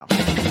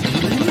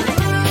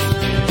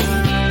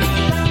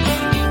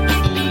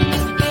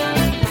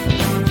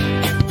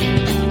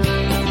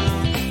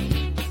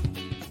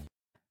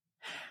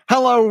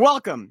Hello,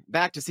 welcome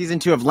back to season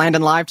 2 of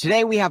Landon Live.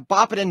 Today we have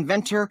Bop It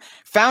inventor,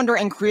 founder,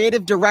 and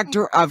creative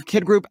director of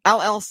Kid Group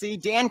LLC,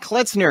 Dan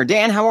Klitzner.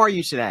 Dan, how are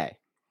you today?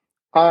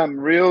 I'm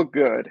real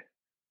good.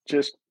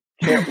 Just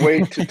can't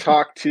wait to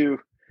talk to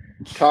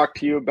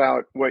you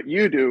about what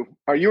you do.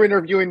 Are you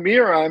interviewing me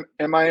or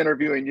am I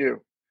interviewing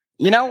you?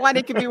 You know what?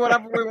 It can be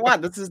whatever we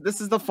want. This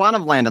is the fun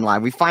of Landon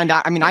Live. We find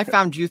out. I mean, I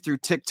found you through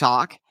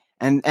TikTok.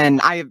 And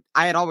I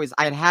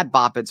had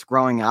Bop Its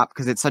growing up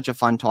because it's such a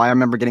fun toy. I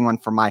remember getting one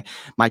for my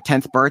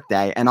 10th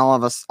birthday, and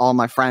all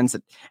my friends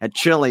at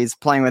Chili's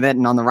playing with it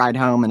and on the ride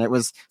home, and it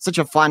was such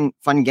a fun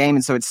game.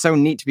 And so it's so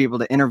neat to be able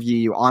to interview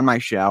you on my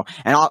show.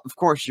 And of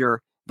course,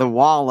 the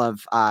wall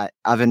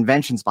of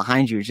inventions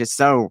behind you is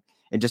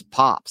it just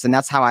pops. And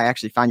that's how I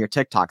actually found your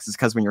TikToks, is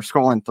because when you're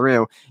scrolling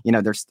through,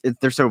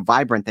 they're so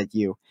vibrant that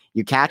you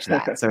catch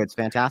that. So it's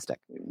fantastic.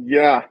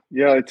 Yeah,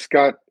 it's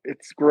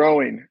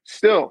growing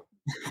still.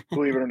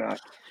 Believe it or not.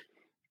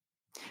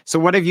 So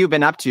what have you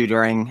been up to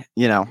during,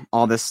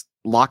 all this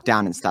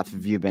lockdown and stuff?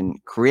 Have you been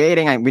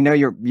creating? We know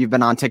you've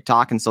been on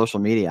TikTok and social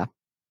media.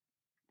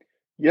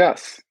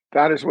 Yes,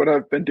 that is what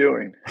I've been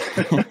doing.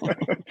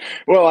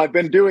 Well, I've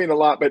been doing a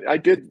lot, but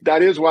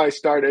that is why I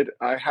started.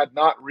 I had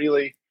not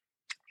really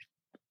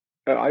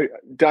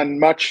done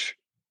much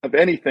of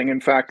anything.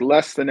 In fact,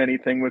 less than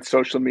anything with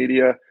social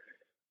media.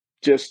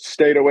 Just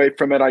stayed away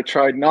from it. I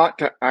tried not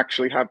to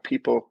actually have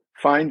people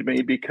find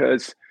me,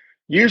 because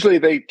usually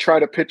they try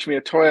to pitch me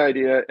a toy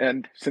idea,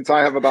 and since I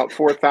have about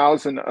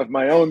 4,000 of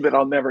my own that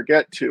I'll never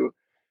get to,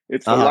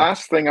 it's the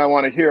last thing I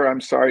want to hear.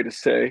 I'm sorry to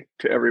say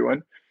to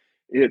everyone.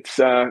 It's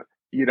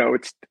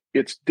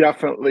it's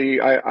definitely,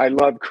 I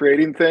love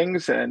creating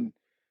things, and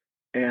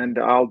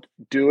I'll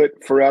do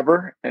it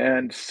forever.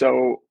 And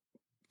so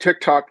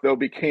TikTok, though,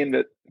 became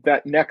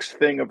that next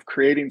thing of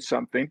creating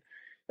something,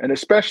 and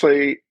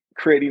especially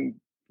creating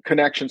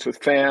connections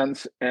with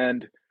fans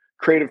and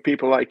creative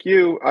people like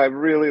you. I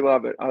really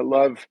love it. I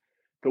love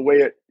the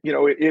way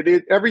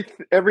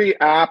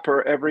every app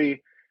or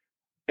every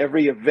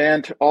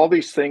event, all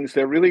these things,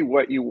 they're really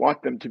what you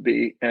want them to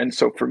be. And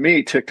so for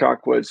me,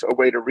 TikTok was a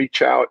way to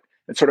reach out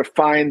and sort of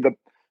find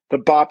the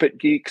Bop It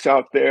geeks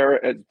out there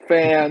and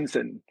fans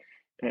and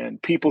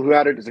people who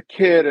had it as a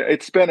kid.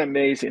 It's been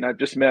amazing. I've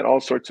just met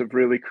all sorts of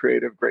really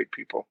creative, great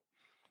people.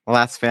 Well,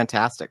 that's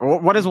fantastic.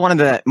 What is one of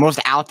the most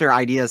out there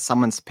ideas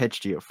someone's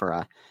pitched you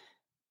for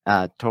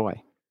a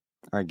toy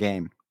or a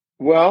game?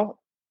 Well,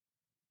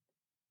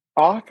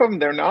 often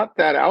they're not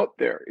that out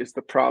there is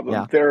the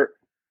problem. Yeah.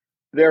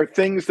 There are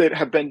things that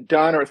have been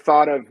done or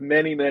thought of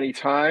many, many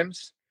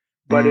times,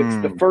 but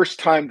it's the first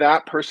time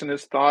that person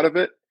has thought of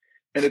it.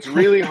 And it's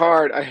really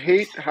hard. I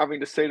hate having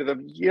to say to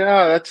them,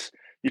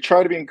 you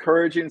try to be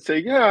encouraging and say,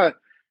 yeah,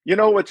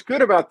 what's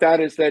good about that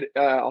is that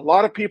a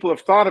lot of people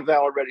have thought of that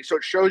already. So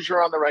it shows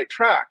you're on the right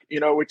track,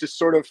 which is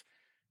sort of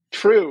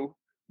true,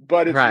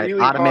 but it's really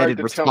automated hard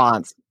to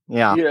response.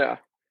 Tell. Yeah.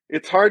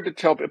 It's hard to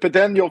tell, but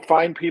then you'll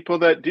find people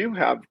that do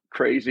have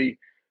crazy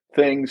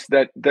things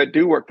that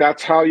do work.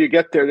 That's how you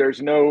get there. There's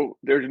no,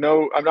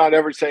 I'm not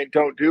ever saying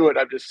don't do it.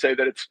 I just say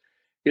that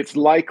it's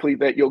likely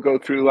that you'll go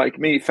through, like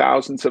me,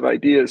 thousands of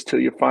ideas till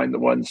you find the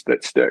ones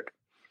that stick.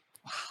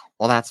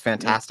 Well, that's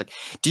fantastic.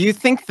 Do you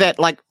think that,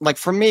 like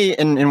for me,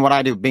 in what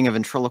I do, being a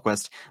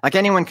ventriloquist, like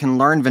anyone can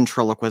learn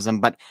ventriloquism,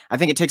 but I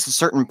think it takes a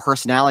certain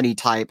personality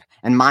type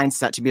and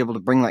mindset to be able to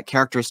bring like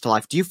characters to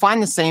life. Do you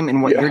find the same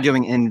in what you're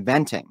doing in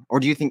inventing,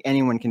 or do you think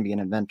anyone can be an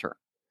inventor?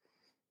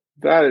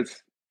 That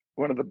is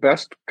one of the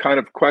best kind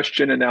of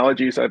question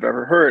analogies I've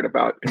ever heard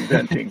about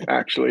inventing,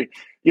 actually.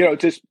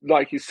 Just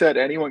like you said,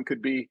 anyone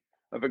could be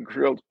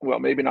well,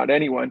 maybe not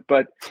anyone,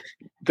 but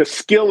the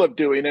skill of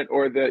doing it,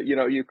 or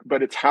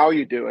but it's how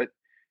you do it.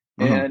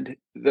 Mm-hmm. And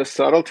the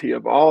subtlety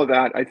of all of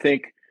that. I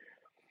think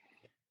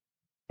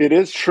it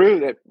is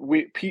true that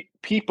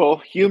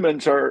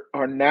humans are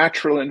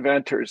natural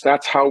inventors.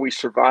 That's how we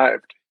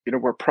survived.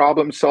 We're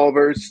problem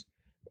solvers.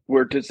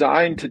 We're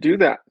designed to do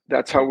that.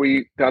 That's how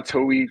we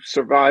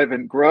survive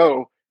and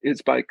grow,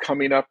 is by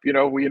coming up,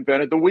 we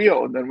invented the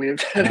wheel, and then we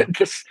invented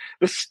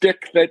the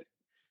stick that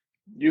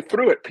you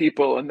threw at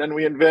people, and then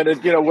we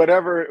invented,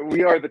 whatever.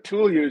 We are the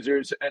tool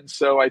users. And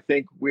so I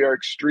think we are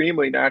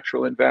extremely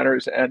natural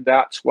inventors, and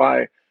that's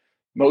why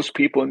most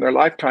people in their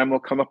lifetime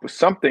will come up with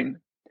something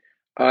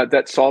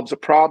that solves a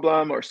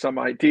problem or some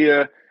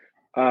idea.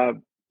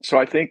 So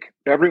I think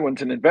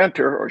everyone's an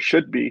inventor, or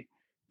should be.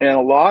 And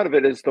a lot of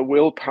it is the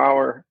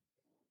willpower,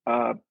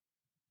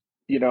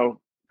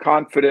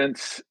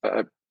 confidence,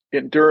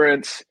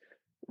 endurance,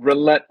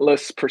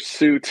 relentless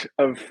pursuit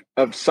of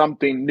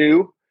something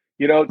new.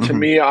 To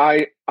me,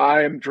 I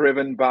am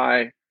driven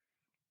by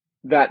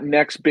that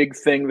next big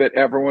thing that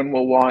everyone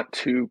will want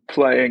to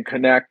play and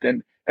connect,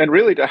 and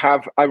really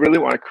I really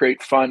want to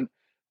create fun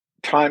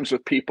times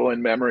with people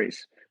and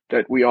memories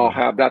that we all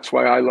have. That's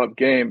why I love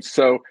games.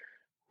 So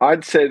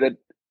I'd say that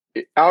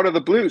out of the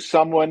blue,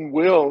 someone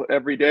will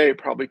every day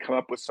probably come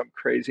up with some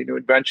crazy new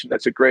invention.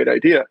 That's a great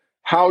idea.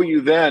 How you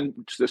then,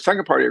 which is the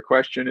second part of your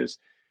question, is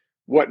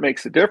what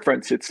makes the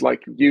difference. It's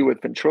like you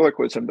with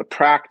ventriloquism, the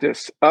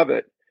practice of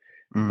it.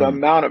 the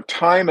amount of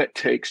time it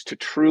takes to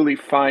truly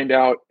find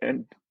out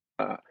and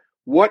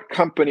what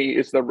company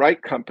is the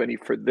right company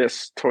for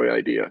this toy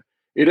idea.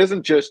 It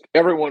isn't just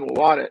everyone will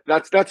want it.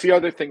 That's the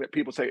other thing that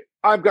people say,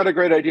 I've got a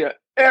great idea,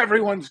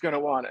 everyone's going to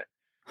want it.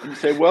 And you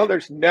say, well,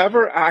 there's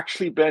never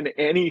actually been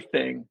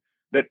anything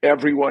that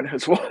everyone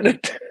has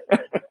wanted.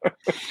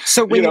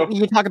 So when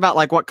you talk about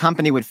like what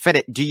company would fit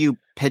it, do you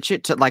pitch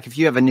it to, like, if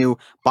you have a new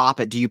Bop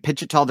It, do you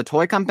pitch it to all the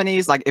toy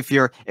companies? Like if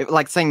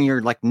like saying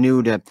you're like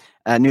new to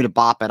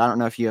Bop It, I don't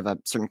know if you have a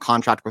certain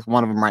contract with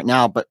one of them right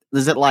now, but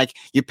is it like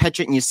you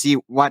pitch it and you see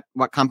what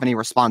company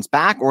responds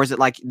back, or is it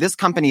like this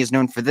company is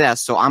known for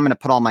this, so I'm going to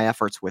put all my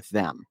efforts with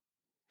them?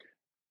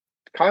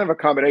 Kind of a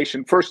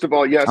combination. First of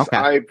all, yes,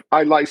 okay.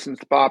 I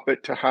licensed Bop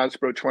It to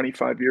Hasbro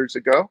 25 years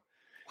ago,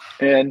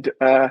 and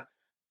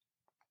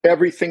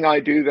everything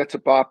I do that's a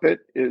Bop It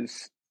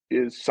is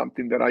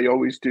something that I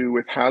always do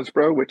with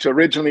Hasbro, which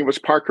originally was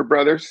Parker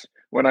Brothers.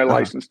 When I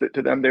licensed it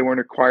to them, they weren't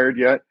acquired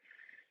yet.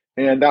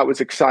 And that was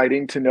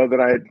exciting to know that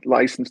I had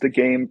licensed a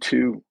game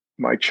to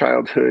my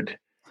childhood,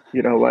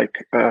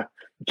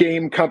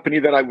 game company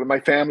that my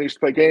family used to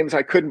play games.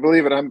 I couldn't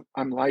believe it.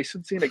 I'm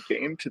licensing a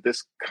game to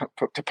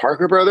to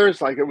Parker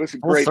Brothers. Like, it was a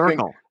great thing.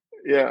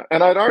 Yeah.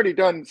 And I'd already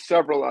done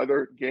several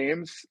other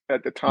games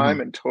at the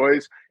time and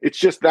toys. It's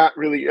just that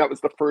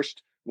was the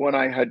first one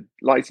I had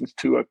licensed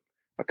to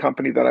a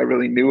company that I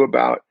really knew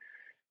about.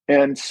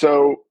 And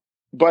so,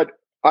 but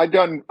I've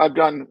done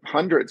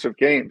hundreds of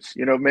games,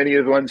 many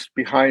of the ones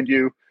behind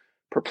you,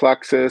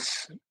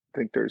 Perplexus, I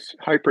think there's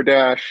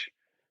Hyperdash.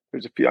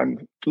 There's a few,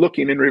 I'm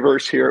looking in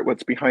reverse here at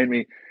what's behind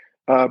me.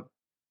 Lots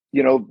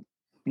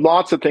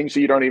of things that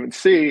you don't even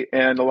see,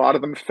 and a lot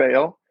of them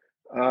fail.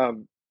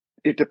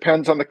 It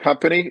depends on the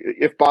company.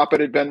 If Bop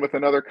It had been with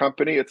another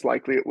company, it's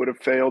likely it would have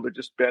failed or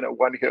just been a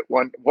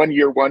one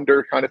year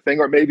wonder kind of thing,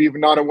 or maybe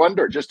even not a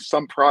wonder, just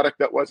some product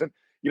that wasn't,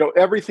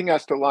 everything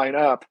has to line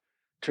up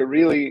to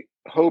really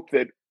hope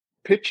that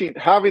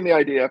having the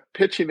idea,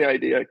 pitching the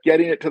idea,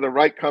 getting it to the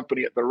right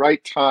company at the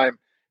right time,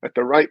 at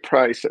the right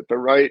price, at the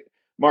right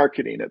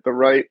marketing, at the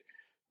right,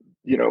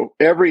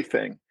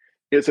 everything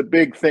is a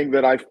big thing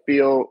that I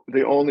feel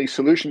the only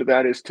solution to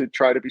that is to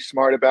try to be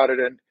smart about it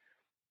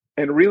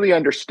and really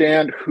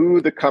understand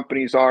who the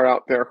companies are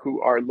out there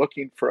who are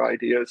looking for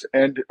ideas.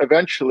 And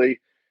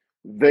eventually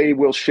they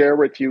will share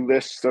with you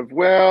lists of,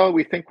 well,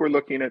 we think we're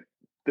looking at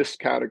this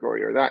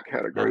category or that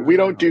category. We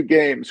don't do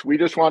games. We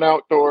just want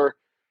outdoor,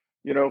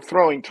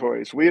 throwing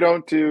toys. We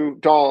don't do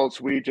dolls.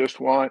 We just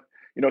want,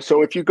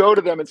 so if you go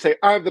to them and say,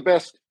 I have the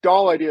best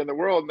doll idea in the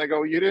world, and they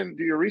go, you didn't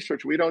do your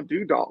research. We don't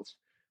do dolls.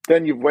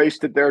 Then you've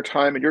wasted their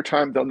time and your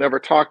time. They'll never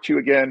talk to you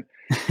again.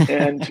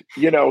 And,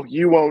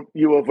 you will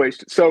have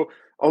wasted. So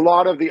a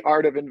lot of the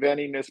art of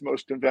inventing, as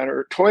most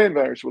toy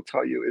inventors will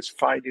tell you, is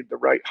finding the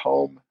right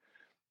home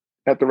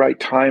at the right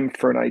time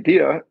for an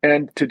idea.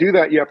 And to do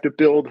that, you have to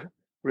build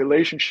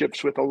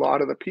relationships with a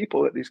lot of the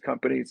people at these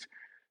companies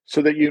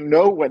so that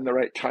when the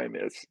right time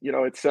is,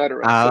 et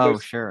cetera. Oh, so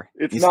sure.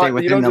 It's you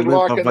don't just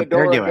walk in the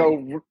door and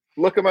go,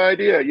 look at my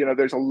idea.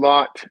 There's a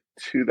lot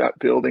to that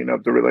building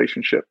of the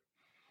relationship.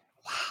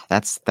 Wow,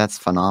 that's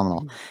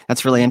phenomenal.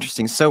 That's really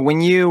interesting. So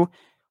when you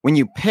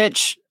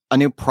pitch a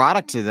new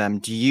product to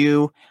them,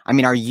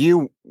 are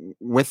you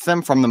with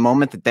them from the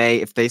moment that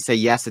if they say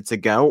yes, it's a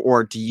go,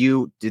 or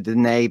you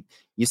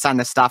sign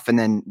the stuff and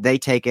then they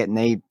take it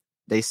and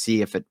they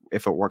see if it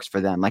works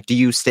for them? Like, do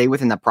you stay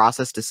within the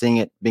process to seeing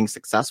it being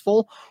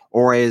successful,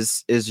 or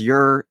is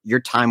your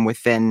time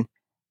within,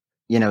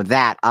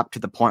 that up to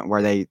the point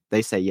where they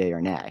say yay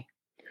or nay?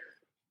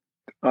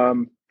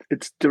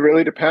 It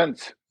really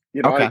depends.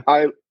 Okay.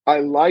 I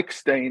like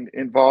staying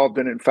involved,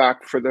 and in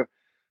fact, for the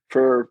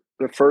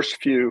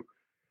first few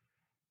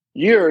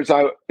years,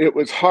 it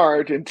was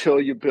hard until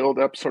you build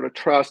up sort of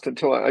trust.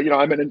 Until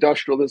I'm an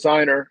industrial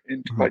designer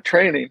by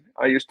training.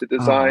 I used to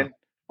design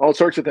all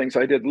sorts of things.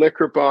 I did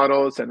liquor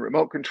bottles and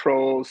remote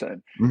controls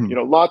and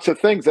lots of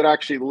things that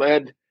actually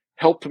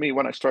helped me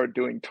when I started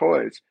doing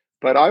toys.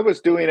 But I was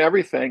doing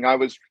everything. I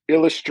was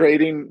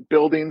illustrating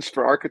buildings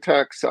for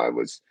architects. I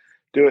was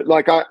doing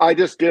I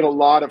just did a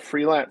lot of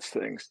freelance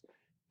things,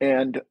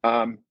 and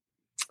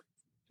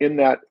in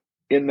that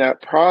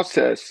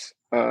process,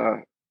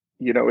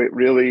 it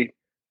really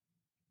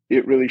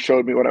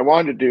showed me what I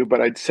wanted to do.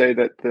 But I'd say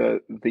that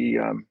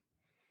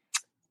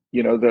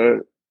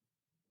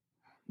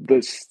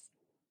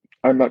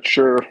I'm not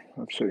sure.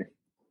 Let's see.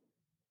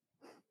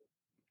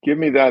 Give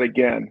me that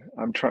again.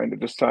 I'm trying to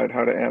decide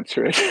how to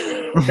answer it.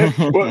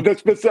 Well, I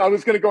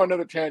was going to go on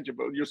another tangent,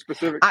 but your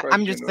specific question.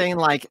 I'm just saying,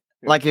 like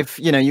if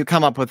you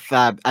come up with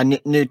a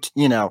new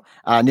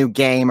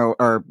game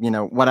or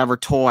whatever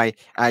toy,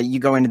 you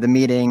go into the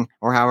meeting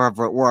or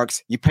however it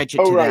works, you pitch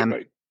it to them.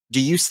 Right.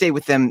 Do you stay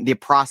with them the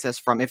process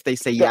from if they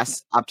say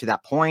yes up to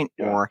that point,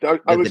 or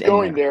I was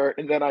going there,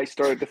 and then I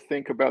started to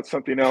think about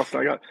something else.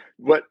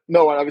 What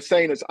I was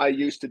saying is I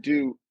used to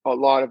do a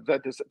lot of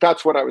that.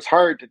 That's what I was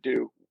hired to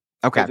do.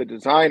 Okay. As a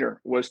designer,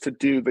 was to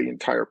do the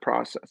entire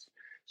process.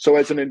 So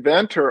as an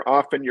inventor,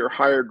 often you're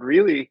hired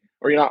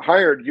or you're not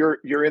hired.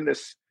 You're in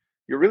this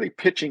you're really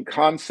pitching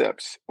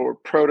concepts or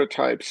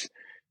prototypes,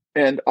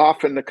 and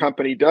often the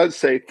company does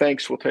say,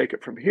 "Thanks, we'll take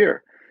it from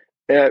here."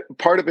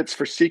 Part of it's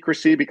for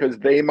secrecy because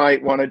they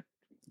might want to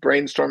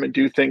brainstorm and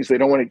do things. They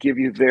don't want to give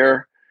you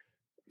their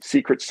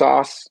secret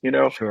sauce, you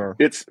know. Sure.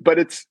 It's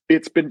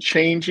been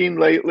changing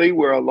lately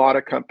where a lot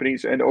of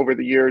companies, and over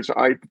the years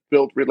I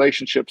built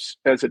relationships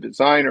as a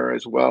designer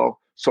as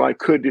well, so I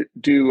could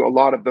do a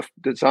lot of the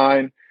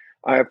design.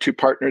 I have two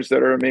partners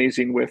that are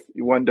amazing. With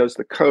one does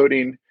the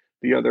coding,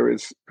 the other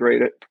is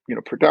great at, you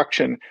know,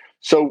 production.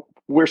 So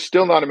we're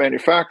still not a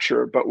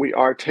manufacturer, but we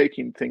are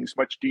taking things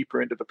much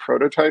deeper into the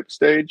prototype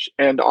stage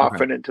and Okay.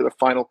 often into the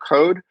final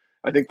code.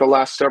 I think the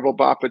last several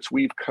Boppets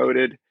we've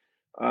coded,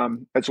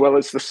 as well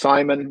as the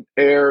Simon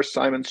Air,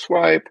 Simon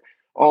Swipe,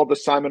 all the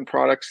Simon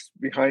products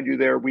behind you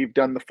there, we've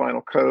done the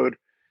final code.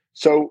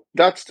 So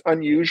that's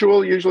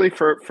unusual usually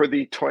for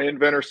the toy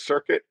inventor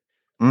circuit,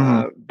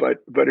 Hmm.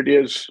 but it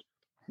is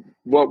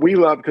what we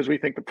love because we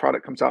think the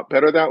product comes out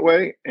better that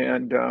way.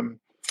 And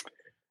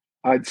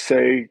I'd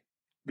say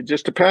it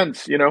just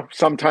depends. You know,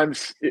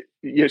 sometimes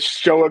you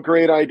show a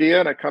great idea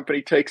and a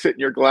company takes it and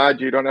you're glad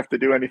you don't have to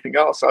do anything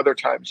else. Other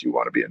times you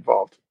want to be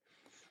involved.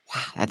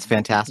 Wow, that's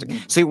fantastic.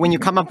 So when you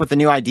come up with a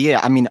new idea,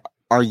 I mean,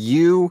 are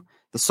you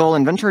the sole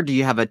inventor? Or do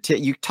you have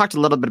you talked a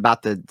little bit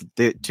about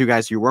the two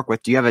guys you work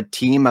with. Do you have a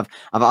team of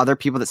other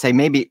people that say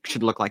maybe it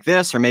should look like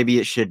this, or maybe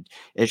it should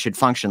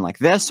function like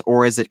this,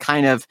 or is it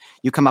kind of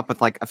you come up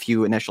with like a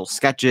few initial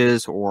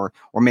sketches, or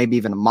maybe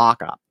even a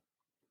mock-up?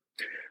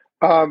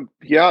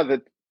 Yeah,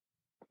 that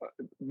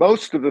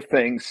most of the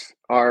things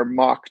are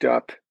mocked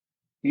up,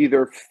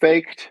 either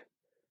faked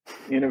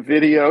in a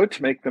video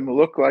to make them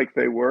look like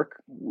they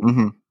work.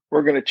 Hmm.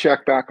 We're going to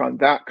check back on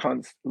that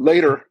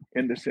later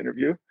in this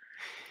interview.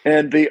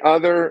 And the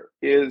other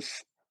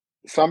is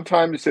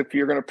sometimes if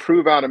you're going to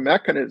prove out a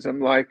mechanism,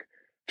 like,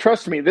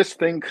 trust me, this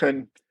thing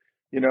can,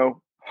 you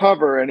know,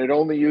 hover and it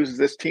only uses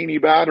this teeny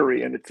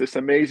battery and it's this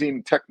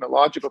amazing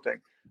technological thing.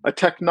 A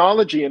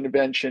technology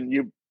invention,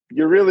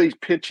 you're really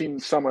pitching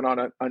someone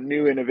on a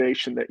new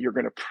innovation that you're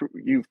going to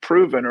you've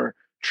proven or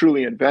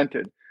truly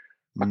invented.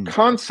 A Mm.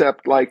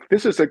 concept like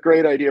this is a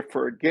great idea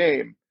for a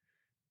game.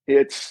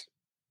 It's,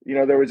 you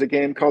know, there was a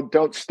game called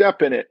Don't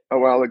Step in It a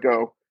while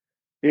ago.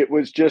 It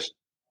was just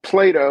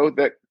Play-Doh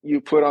that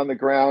you put on the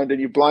ground and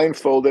you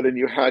blindfolded and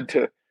you had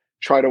to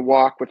try to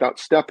walk without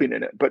stepping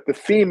in it. But the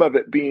theme of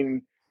it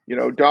being, you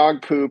know,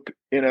 dog poop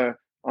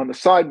on the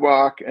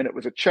sidewalk, and it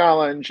was a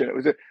challenge, and it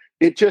was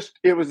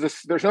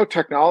this. There's no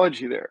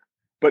technology there,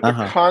 but the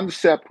Uh-huh.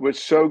 concept was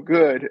so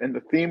good and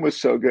the theme was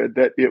so good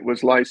that it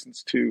was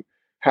licensed to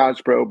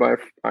Hasbro by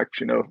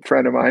actually, you know, a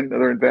friend of mine,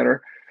 another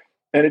inventor,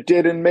 and it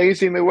did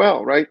amazingly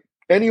well. Right?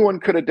 Anyone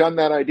could have done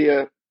that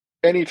idea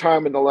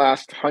anytime in the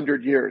last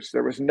 100 years.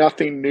 There was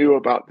nothing new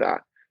about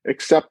that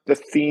except the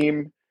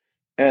theme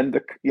and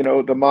the, you know,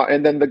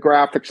 and then the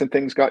graphics and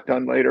things got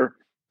done later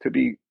to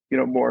be, you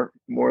know, more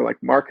like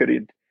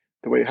marketed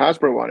the way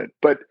Hasbro wanted.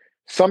 But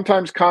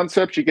sometimes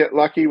concepts you get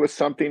lucky with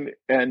something,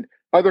 and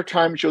other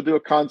times you'll do a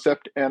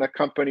concept and a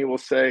company will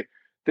say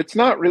it's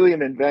not really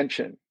an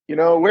invention. You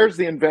know, where's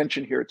the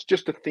invention here? It's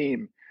just a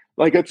theme.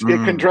 Like it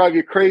can Mm. drive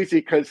you crazy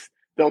because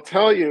they'll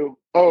tell you,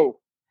 oh,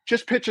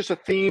 just pitch us a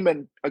theme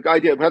and a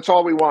idea. That's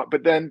all we want.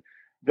 But then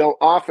they'll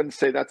often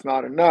say that's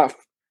not enough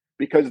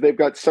because they've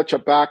got such a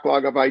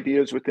backlog of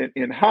ideas within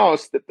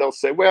in-house that they'll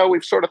say, well,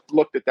 we've sort of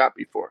looked at that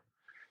before.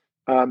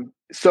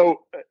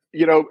 So,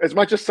 you know, as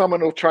much as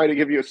someone will try to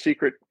give you a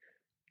secret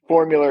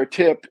formula or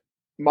tip,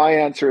 my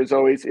answer is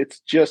always, it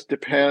just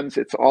depends.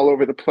 It's all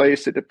over the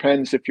place. It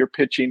depends if you're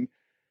pitching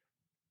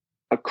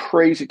a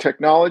crazy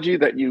technology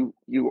that you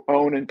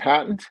own and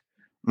patent,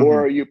 or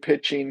Hmm. are you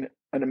pitching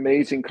an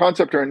amazing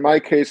concept? Or in my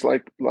case,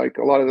 like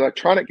a lot of the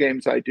electronic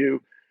games I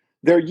do,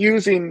 they're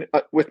using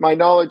with my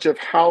knowledge of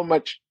how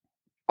much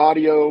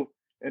audio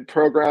and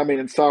programming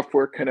and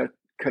software can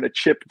a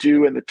chip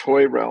do in the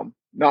toy realm,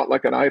 not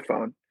like an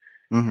iPhone.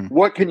 Hmm.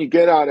 What can you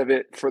get out of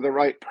it for the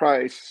right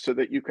price so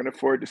that you can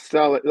afford to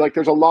sell it? Like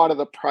there's a lot of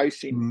the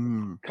pricing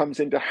Mm. comes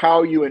into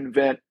how you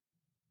invent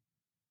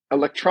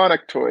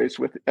electronic toys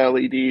with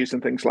LEDs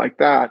and things like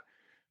that.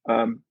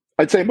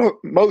 I'd say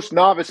most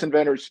novice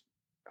inventors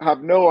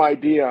have no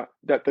idea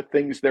that the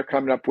things they're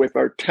coming up with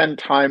are 10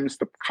 times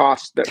the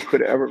cost that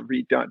could ever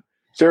be done.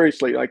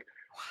 Seriously, like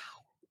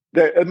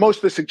most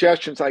of the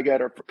suggestions I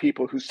get are for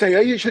people who say,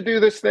 "Oh, you should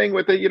do this thing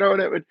with it," you know,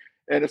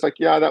 and it's like,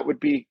 yeah, that would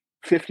be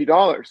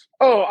 $50.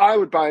 Oh, I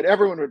would buy it.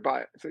 Everyone would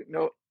buy it. It's like,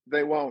 no,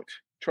 they won't.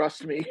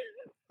 Trust me.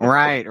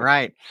 Right,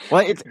 right.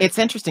 Well, it's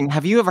interesting.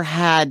 Have you ever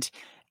had,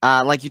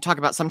 like you talk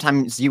about,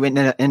 sometimes you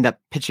end up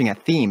pitching a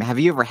theme. Have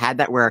you ever had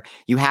that where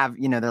you have,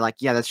 they're like,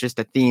 yeah, that's just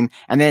a theme,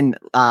 and then,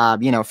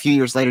 a few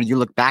years later, you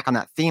look back on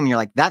that theme, and you're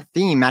like, that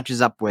theme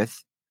matches up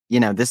with,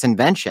 this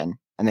invention,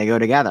 and they go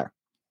together.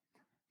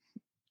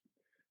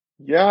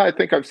 Yeah, I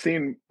think I've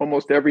seen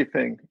almost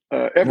everything,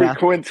 every Yeah.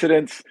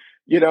 coincidence,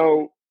 you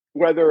know,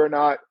 whether or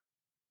not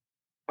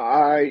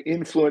I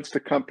influenced a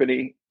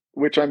company,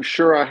 which I'm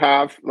sure I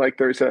have. Like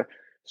there's a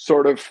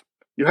sort of,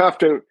 you have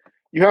to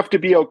you have to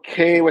be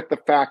okay with the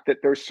fact that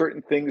there's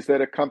certain things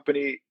that a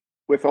company,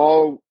 with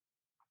all,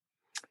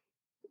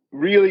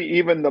 really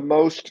even the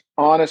most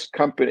honest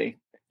company,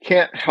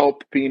 can't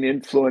help being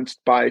influenced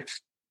by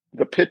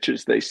the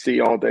pitches they see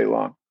all day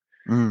long.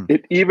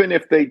 Even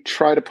if they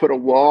try to put a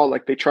wall,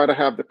 like they try to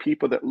have the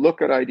people that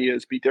look at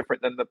ideas be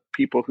different than the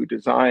people who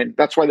design.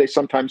 That's why they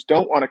sometimes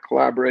don't want to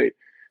collaborate.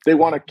 They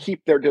want to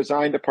keep their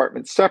design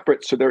department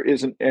separate, so there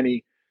isn't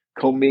any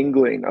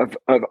commingling of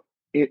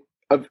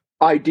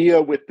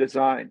idea with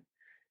design.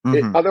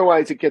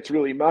 Otherwise, it gets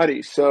really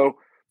muddy. So,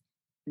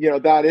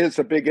 that is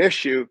a big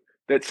issue.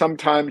 That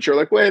sometimes you're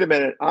like, wait a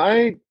minute,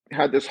 I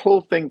had this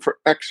whole thing for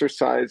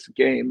exercise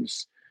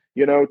games,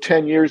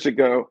 10 years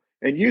ago.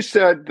 And you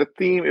said the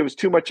theme, it was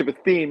too much of a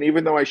theme,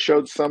 even though I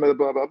showed some of the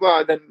blah, blah,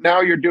 blah. Then now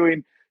you're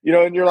doing,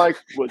 and you're like,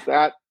 was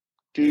that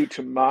due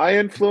to my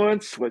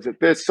influence? Was it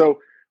this? So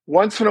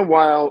once in a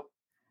while,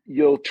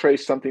 you'll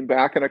trace something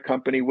back and a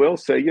company will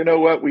say, you know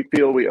what, we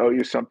feel we owe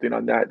you something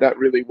on that. That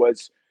really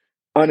was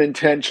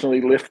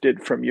unintentionally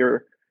lifted from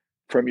your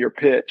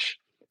pitch.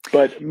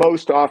 But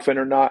most often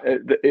or not,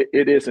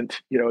 it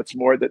isn't. It's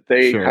more that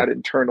they had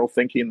internal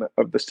thinking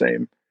of the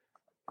same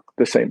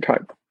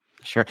type.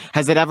 Sure.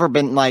 Has it ever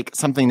been like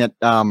something that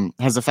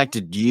has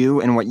affected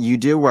you and what you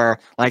do, where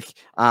like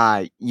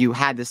you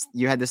had this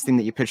thing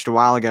that you pitched a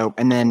while ago,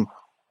 and then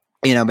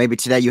maybe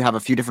today you have a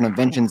few different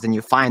inventions, and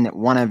you find that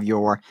one of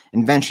your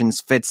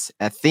inventions fits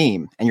a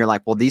theme, and you're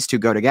like, well, these two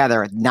go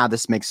together. Now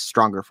this makes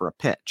stronger for a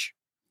pitch.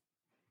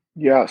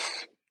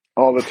 Yes,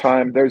 all the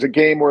time. There's a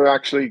game we're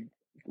actually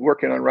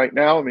working on right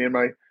now, me and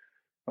my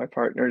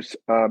partners,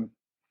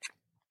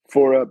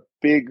 for a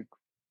big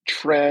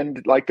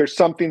trend. Like there's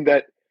something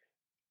that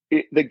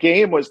the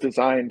game was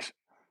designed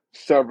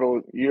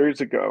several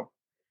years ago,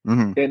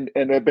 and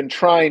I've been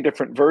trying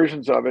different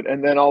versions of it,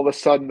 and then all of a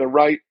sudden the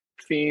right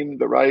theme,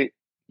 the right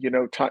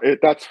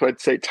that's what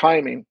I'd say,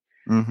 timing.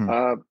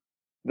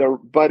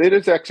 But it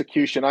is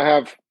execution. I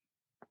have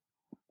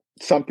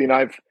something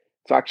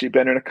it's actually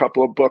been in a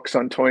couple of books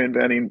on toy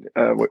inventing,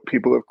 what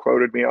people have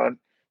quoted me on,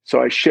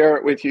 so I share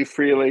it with you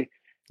freely.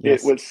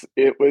 Yes.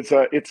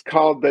 It's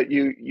called that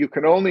you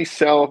can only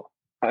sell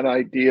an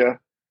idea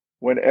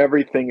when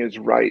everything is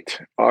right,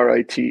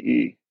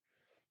 RITE.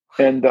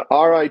 And the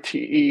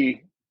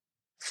RITE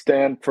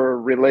stand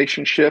for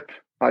relationship,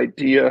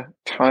 idea,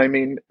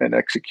 timing, and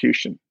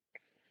execution.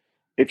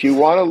 If you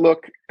want to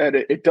look at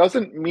it, it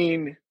doesn't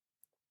mean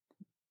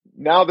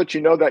now that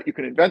you know that you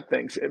can invent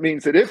things. It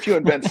means that if you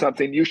invent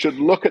something, you should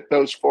look at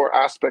those 4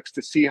 aspects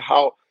to see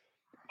how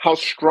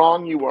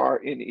strong you are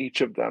in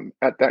each of them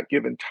at that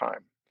given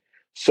time.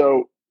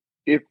 So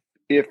if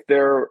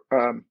they're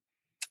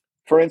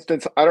for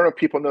instance, I don't know if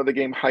people know the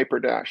game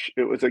Hyperdash.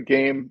 It was a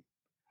game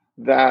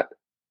that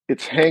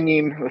it's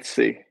hanging, let's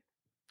see.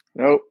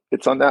 Nope,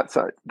 it's on that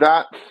side.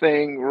 That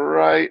thing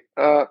right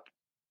up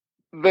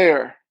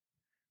there.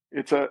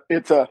 It's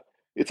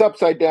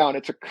upside down.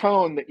 It's a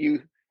cone that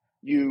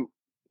you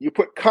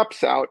put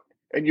cups out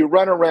and you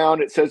run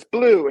around. It says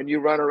blue, and you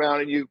run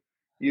around and you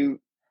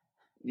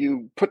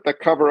put the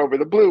cover over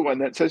the blue one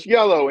that says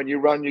yellow, and you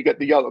run, you get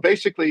the yellow.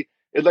 Basically,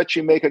 it lets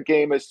you make a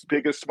game as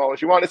big as small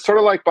as you want. It's sort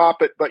of like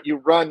Bop It, but you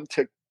run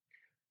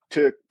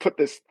to put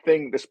this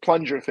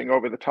plunger thing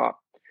over the top.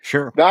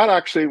 Sure. That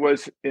actually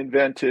was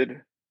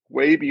invented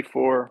way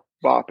before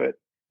Bop It.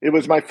 It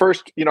was my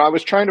first, I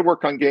was trying to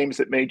work on games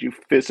that made you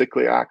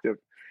physically active,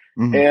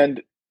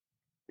 and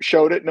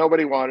showed it.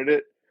 Nobody wanted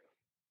it.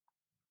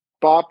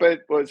 Bop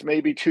It was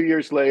maybe 2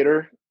 years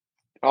later,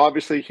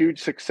 obviously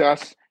huge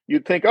success.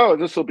 You'd think, oh,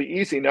 this will be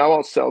easy. Now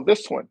I'll sell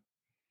this one.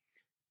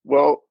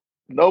 Well,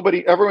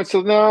 everyone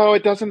says, no,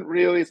 it doesn't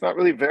really, it's not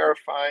really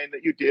verifying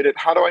that you did it.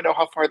 How do I know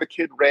how far the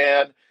kid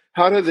ran?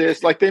 How did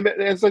this?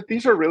 It's like,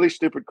 these are really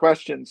stupid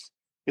questions.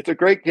 It's a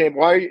great game.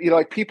 Why,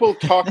 people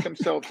talk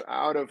themselves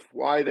out of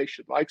why they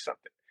should like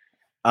something.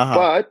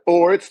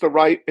 Or it's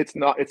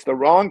the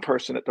wrong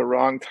person at the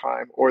wrong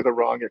time or the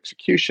wrong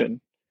execution,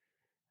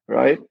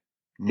 right?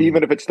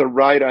 Even if it's the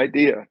right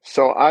idea.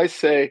 So I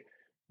say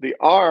the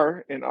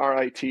R in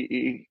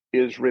RITE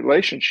is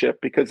relationship,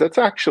 because that's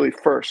actually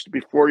first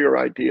before your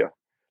idea.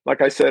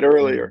 Like I said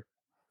earlier,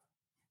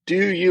 do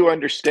you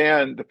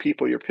understand the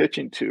people you're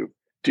pitching to?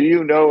 Do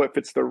you know if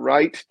it's the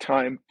right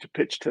time to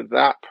pitch to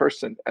that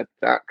person at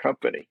that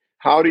company?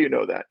 How do you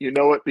know that? You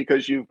know it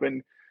because you've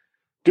been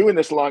doing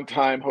this a long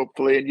time,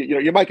 hopefully, and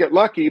you might get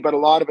lucky, but a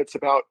lot of it's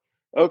about,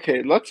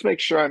 okay, let's make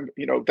sure I'm,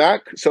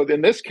 that. So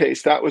in this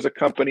case, that was a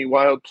company,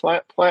 Wild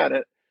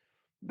Planet,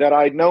 that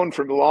I'd known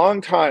for a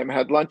long time,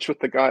 had lunch with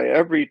the guy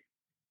every,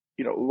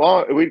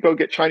 we'd go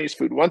get Chinese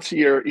food once a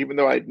year, even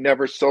though I'd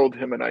never sold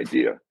him an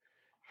idea.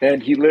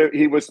 And he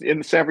was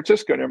in San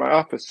Francisco near my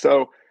office.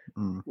 So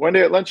one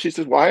day at lunch, he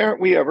says, why don't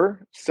we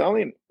ever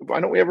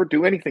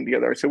do anything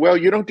together? I said, well,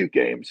 you don't do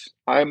games.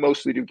 I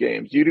mostly do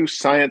games. You do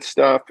science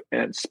stuff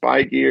and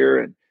spy gear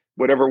and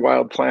whatever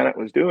Wild Planet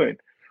was doing.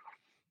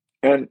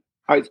 And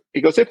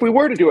he goes, if we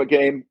were to do a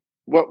game,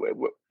 what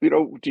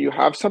do you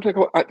have something?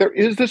 There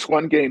is this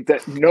one game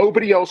that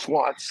nobody else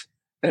wants,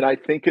 and I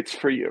think it's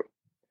for you.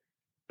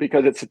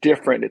 because it's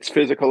different. It's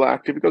physical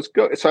active. He goes,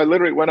 go. So I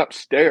literally went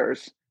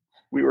upstairs.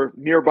 We were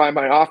nearby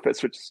my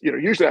office, which,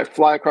 usually I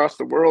fly across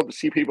the world to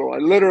see people. I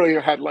literally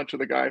had lunch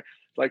with a guy.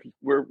 Like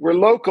we're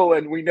local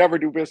and we never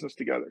do business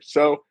together.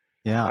 So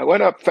Yeah. I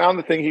went up, found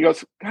the thing. He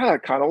goes, God, I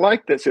kind of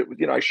like this. It,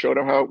 I showed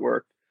him how it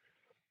worked,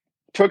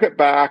 took it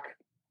back,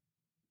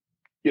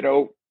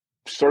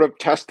 sort of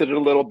tested it a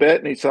little bit.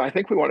 And he said, I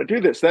think we want to do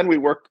this. Then we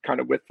worked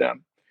kind of with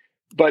them.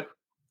 But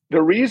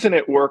the reason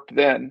it worked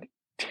then,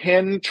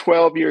 10,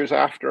 12 years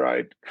after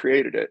I'd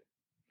created it,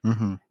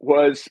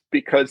 was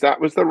because that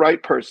was the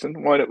right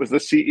person. One, it was the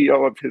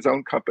CEO of his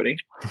own company.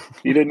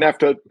 He didn't have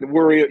to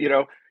worry,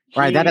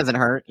 Right, that doesn't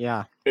hurt.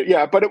 Yeah.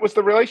 Yeah, but it was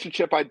the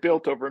relationship I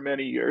built over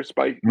many years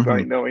by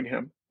knowing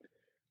him.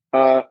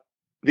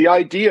 The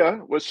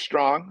idea was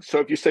strong. So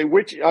if you say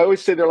I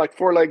always say they're like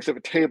four legs of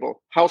a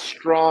table. How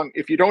strong?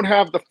 If you don't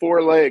have the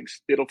four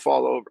legs, it'll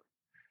fall over.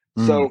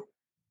 So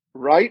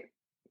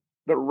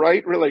the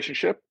right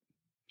relationship,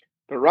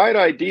 the right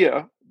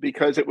idea,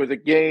 because it was a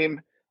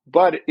game,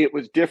 but it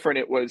was different.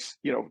 It was,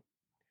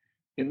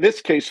 in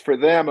this case for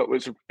them, it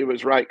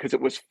was right because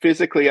it was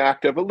physically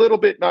active, a little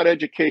bit not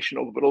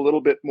educational, but a little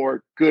bit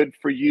more good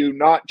for you,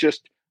 not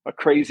just a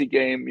crazy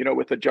game,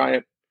 with a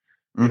giant,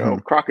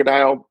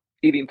 crocodile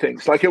eating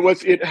things. Like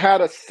it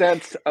had a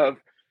sense of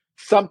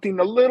something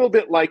a little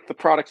bit like the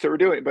products they were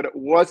doing, but it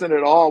wasn't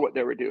at all what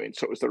they were doing.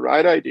 So it was the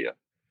right idea.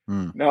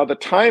 Now the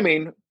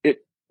timing,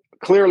 it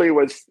clearly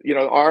was,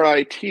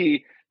 RIT,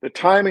 the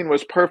timing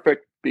was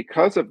perfect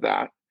because of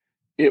that.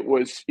 It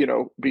was,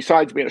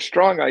 besides being a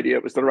strong idea,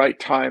 it was the right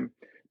time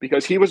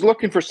because he was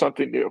looking for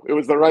something new. It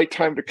was the right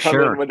time to come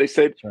in when they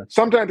said,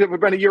 sometimes if it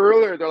had been a year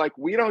earlier, they're like,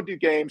 we don't do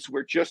games.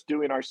 We're just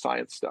doing our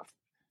science stuff.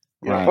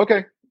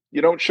 Okay.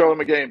 You don't show them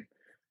a game.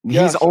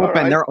 He's open.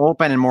 Right. They're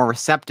open and more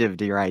receptive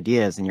to your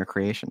ideas and your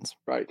creations.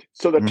 Right.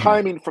 So the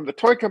timing from the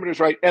toy company was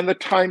right. And the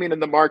timing in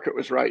the market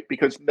was right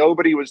because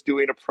nobody was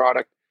doing a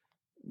product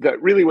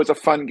that really was a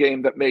fun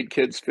game that made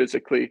kids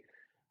physically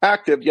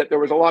active. Yet there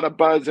was a lot of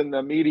buzz in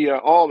the media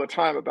all the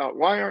time about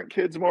why aren't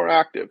kids more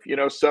active?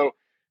 So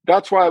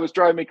that's why it was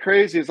driving me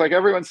crazy. It's like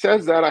everyone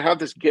says that I have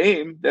this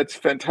game that's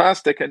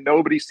fantastic and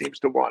nobody seems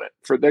to want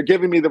it. They're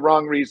giving me the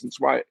wrong reasons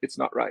why it's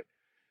not right.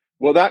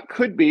 Well, that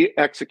could be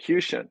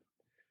execution,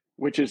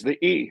 which is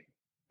the E.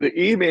 The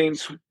E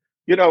means,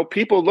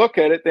 people look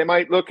at it, they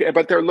might look at,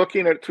 but they're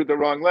looking at it through the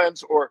wrong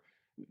lens, or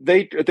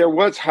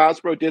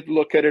Hasbro did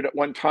look at it at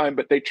one time,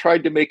 but they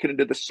tried to make it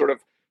into this sort of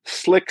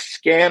slick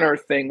scanner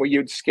thing where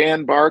you'd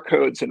scan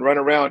barcodes and run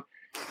around.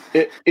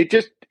 It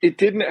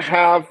didn't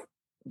have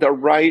the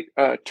right,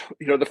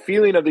 the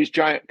feeling of these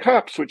giant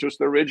cups, which was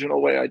the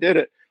original way I did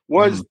it,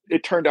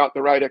 it turned out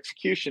the right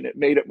execution. It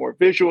made it more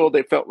visual.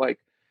 They felt like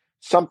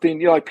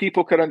something, like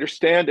people could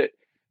understand it.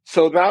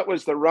 So that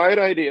was the right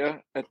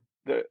idea,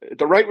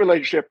 the right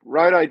relationship,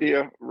 right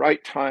idea,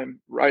 right time,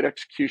 right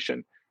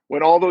execution.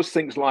 When all those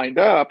things lined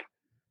up,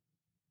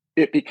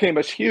 it became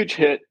a huge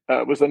hit.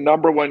 It was the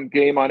 #1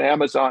 game on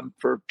Amazon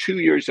for 2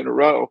 years in a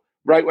row,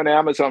 right when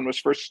Amazon was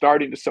first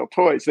starting to sell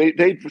toys.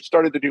 They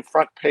started to do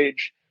front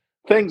page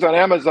things on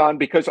Amazon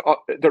because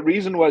the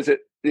reason was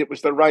it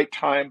was the right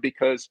time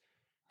because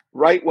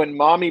right when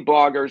mommy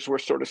bloggers were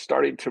sort of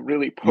starting to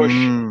really push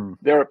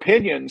their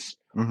opinions,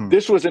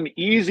 this was an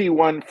easy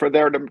one for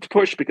them to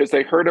push because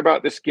they heard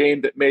about this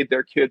game that made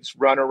their kids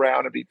run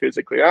around and be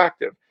physically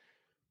active.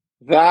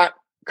 That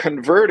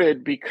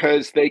converted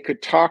because they could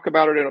talk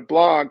about it in a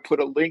blog, put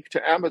a link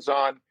to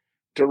Amazon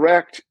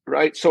direct,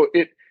 right? So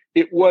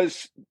it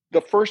was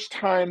the first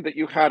time that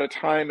you had a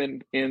time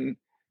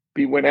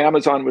when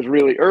Amazon was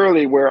really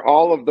early where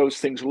all of those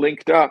things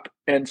linked up.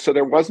 And so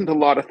there wasn't a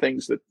lot of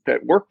things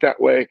that worked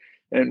that way.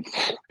 And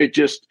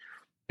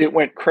it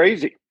went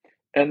crazy.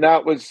 And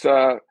that was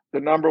the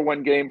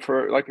 #1 game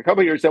for like a couple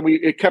of years. Then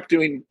it kept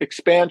doing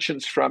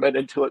expansions from it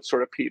until it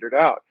sort of petered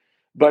out.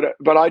 But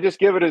I just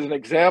give it as an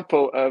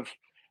example of,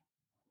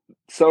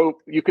 so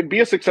you can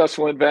be a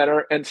successful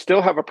inventor and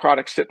still have a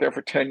product sit there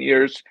for 10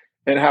 years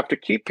and have to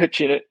keep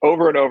pitching it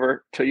over and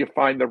over till you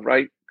find the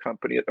right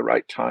company at the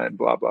right time,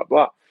 blah, blah,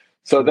 blah.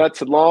 So that's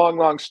a long,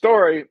 long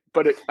story.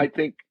 But I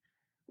think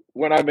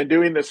when I've been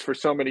doing this for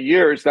so many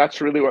years,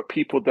 that's really what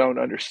people don't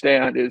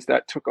understand is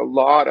that took a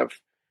lot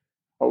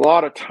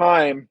of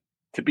time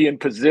to be in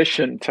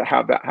position to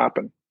have that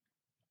happen.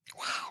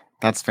 Wow,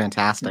 that's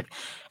fantastic.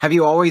 Have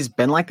you always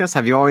been like this?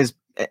 Have you always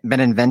been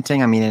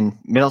inventing? I mean, in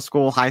middle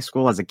school, high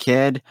school, as a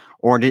kid,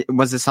 or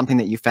was this something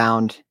that you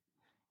found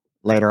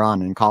later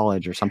on in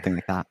college or something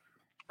like that?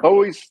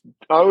 Always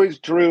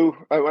drew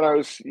when I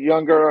was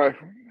younger. I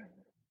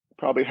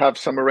probably have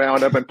some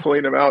around. I've been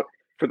pulling them out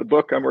for the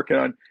book I'm working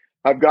on.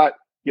 I've got,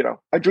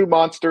 I drew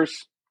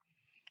monsters.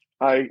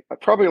 I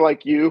probably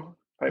like you,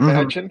 I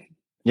imagine.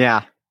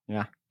 Yeah.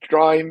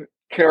 Drawing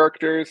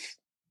characters,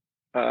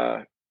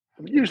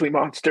 usually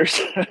monsters,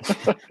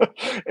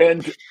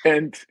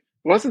 and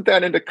wasn't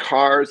that into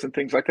cars and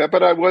things like that.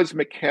 But I was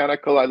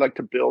mechanical. I like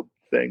to build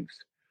things.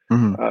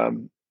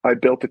 I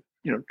built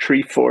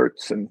tree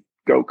forts and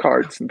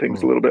go-karts and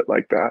things a little bit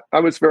like that.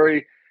 I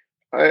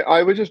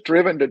was just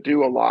driven to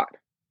do a lot.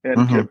 and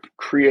Mm-hmm. to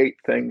create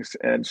things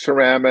and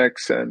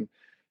ceramics and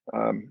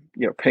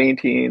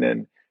painting.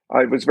 And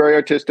I was very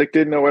artistic,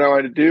 didn't know what I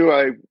wanted to do.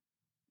 I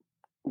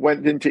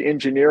went into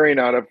engineering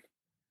out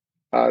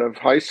of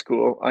high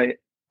school.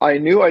 I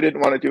knew I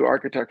didn't want to do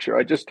architecture.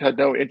 I just had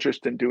no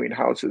interest in doing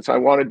houses. I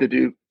wanted to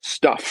do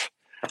stuff,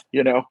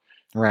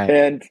 Right.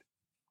 and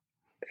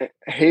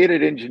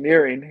hated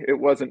engineering. It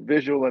wasn't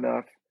visual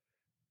enough.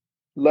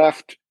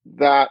 Left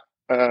that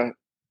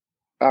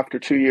after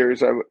 2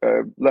 years. I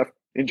left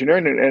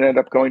engineering and ended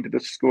up going to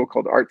this school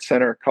called Art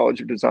Center College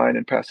of Design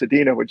in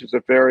Pasadena, which is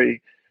a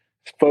very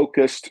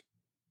focused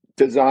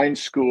design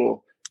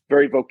school,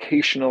 very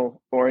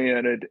vocational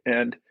oriented.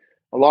 And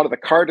a lot of the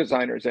car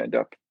designers end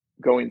up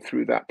going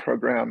through that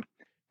program.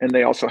 And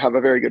they also have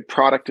a very good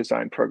product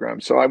design program.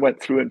 So I went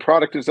through in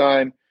product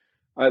design.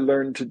 I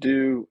learned to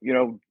do,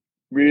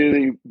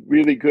 really,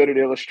 really good at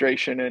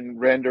illustration and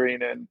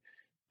rendering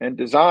and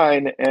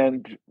design,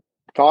 and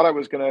thought I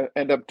was going to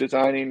end up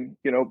designing,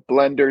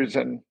 blenders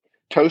and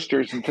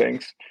toasters and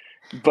things,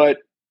 but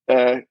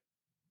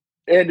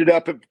ended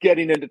up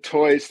getting into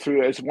toys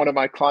through, as one of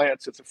my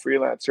clients as a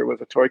freelancer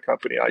was a toy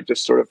company. It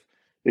just sort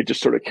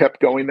of kept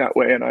going that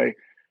way. And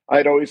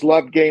I'd always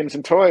loved games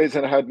and toys,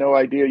 and I had no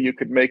idea you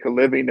could make a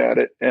living at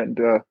it. And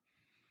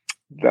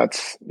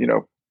that's,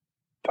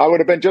 I would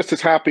have been just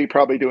as happy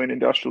probably doing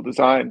industrial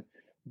design,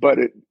 but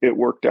it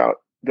worked out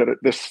that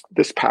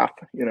this path,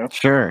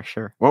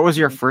 Sure. What was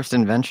your first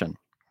invention?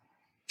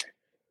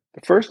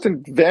 The first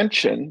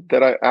invention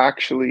that I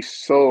actually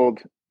sold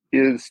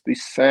is the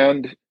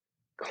sand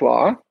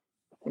claw.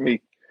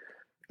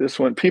 This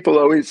one, people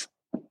always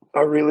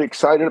are really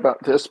excited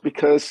about this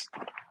because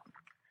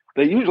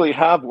they usually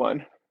have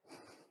one.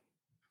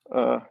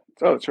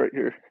 It's right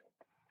here.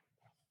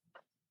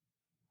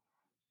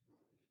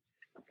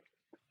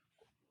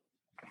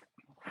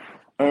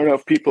 I don't know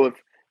if people have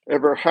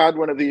ever had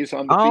one of these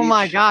on the beach. Oh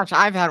my gosh,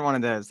 I've had one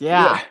of those.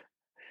 Yeah.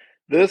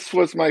 This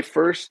was my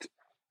first.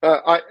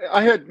 I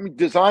had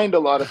designed a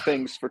lot of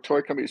things for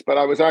toy companies, but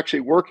I was actually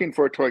working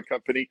for a toy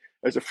company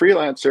as a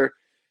freelancer,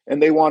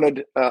 and they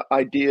wanted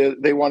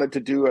They wanted to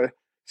do a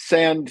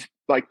sand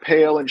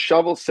pail and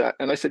shovel set,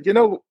 and I said,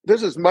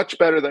 this is much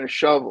better than a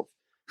shovel.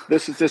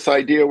 This is this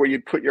idea where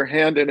you'd put your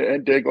hand in it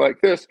and dig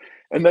like this.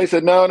 And they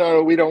said,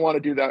 no, we don't want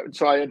to do that. And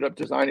so I ended up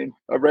designing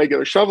a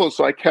regular shovel.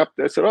 So I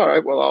said, all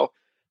right, well,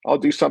 I'll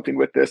do something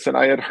with this. And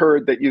I had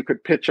heard that you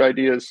could pitch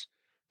ideas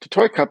to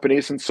toy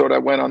companies. And so I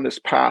went on this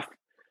path,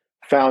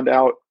 found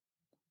out,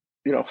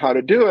 how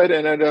to do it,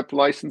 and ended up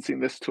licensing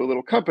this to a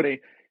little company.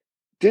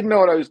 Didn't know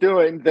what I was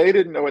doing. They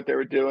didn't know what they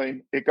were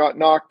doing. It got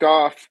knocked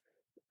off.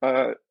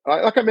 I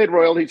made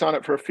royalties on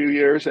it for a few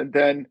years, and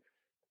then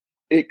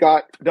it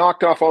got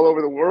knocked off all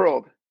over the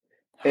world.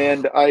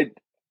 And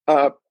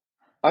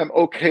I'm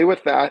okay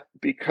with that,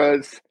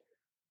 because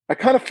I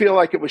kind of feel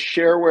like it was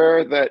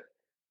shareware that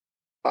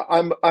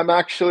I'm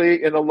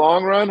actually, in the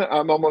long run,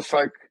 I'm almost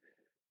like,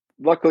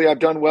 luckily I've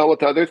done well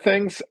with other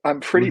things. I'm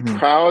pretty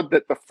proud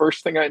that the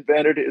first thing I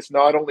invented is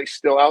not only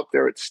still out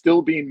there, it's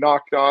still being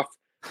knocked off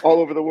all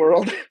over the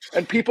world,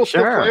 and people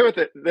still play with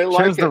it. They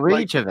like shows the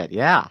reach of it.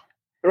 Yeah.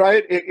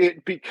 Right.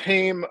 It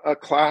became a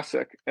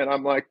classic, and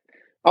I'm like,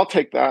 I'll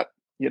take that,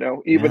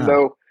 even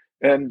though,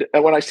 and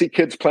when I see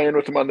kids playing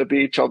with them on the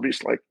beach, I'll be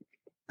just like,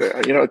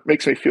 it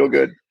makes me feel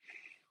good.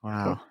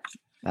 Wow.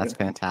 That's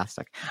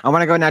fantastic. I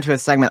want to go now to a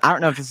segment. I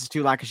don't know if this is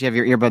too loud because you have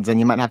your earbuds in.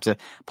 You might have to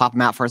pop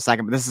them out for a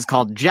second, but this is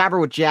called Jabber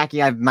with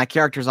Jackie. I have my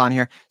characters on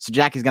here, so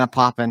Jackie's going to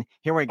pop in.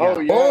 Here we go.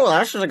 Oh,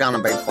 this is going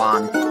to be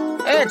fun.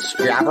 It's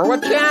Jabber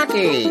with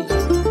Jackie.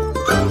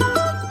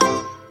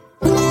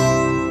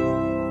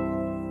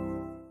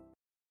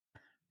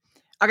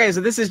 Okay,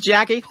 so this is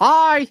Jackie.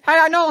 Hi. Hey,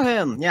 I know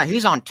him. Yeah,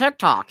 he's on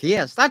TikTok.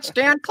 Yes, that's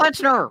Dan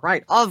Klitzner,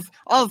 right? Of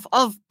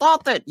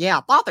Thought It. Yeah,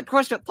 Thought It,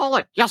 Twisted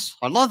Bullet. Yes,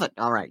 I love it.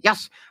 All right.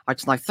 Yes,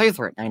 it's my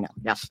favorite. I know.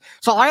 Yes.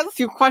 So I have a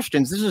few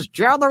questions. This is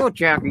Jabber with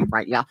Jackie,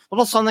 right? Yeah, a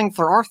little something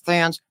for our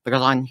fans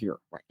because I'm here,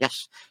 right?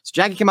 Yes. So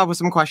Jackie came up with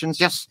some questions.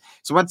 Yes.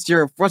 So what's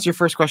your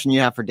first question you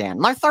have for Dan?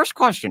 My first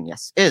question,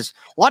 yes, is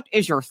what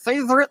is your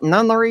favorite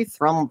memory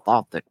from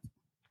Thought It?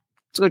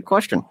 It's a good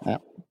question. Yeah.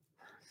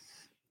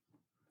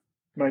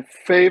 My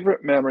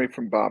favorite memory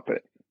from Bop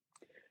It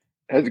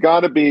has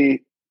got to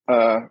be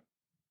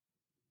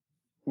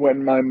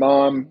when my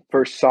mom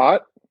first saw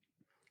it.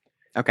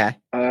 Okay.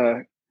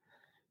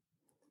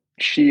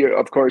 She,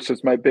 of course,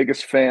 was my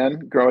biggest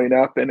fan growing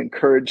up and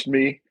encouraged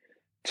me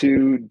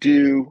to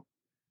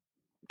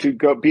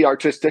go be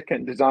artistic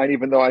and design,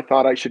 even though I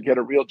thought I should get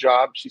a real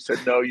job. She said,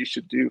 no, you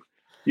should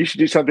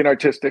do something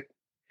artistic.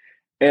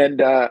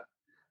 And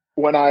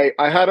when I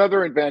had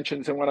other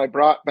inventions, and when I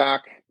brought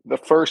back the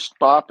first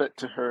Bop It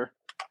to her,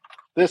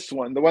 this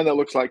one, the one that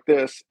looks like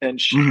this, and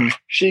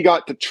she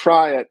got to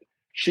try it,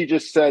 she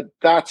just said,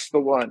 that's the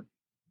one.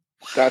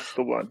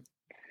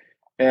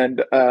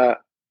 And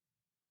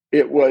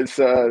it was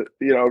a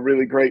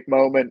really great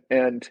moment.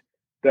 And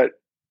that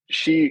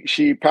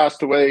she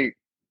passed away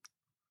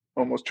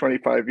almost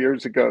 25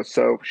 years ago,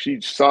 so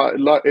she saw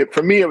it.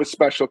 For me, it was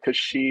special because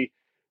she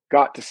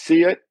got to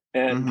see it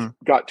and Mhm.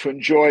 got to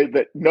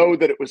know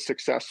that it was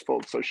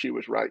successful. So she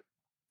was right.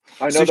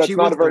 I know So that's she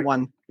not was a the very,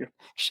 one. yeah.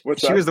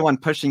 What's She that? was the one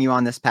pushing you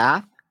on this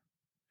path,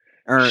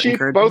 or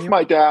encouraging Both you.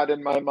 my dad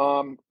and my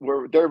mom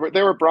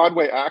they were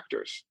Broadway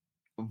actors.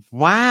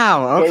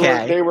 Wow.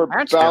 Okay, They were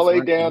that's ballet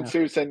different. Yeah.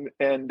 dancers,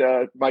 and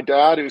my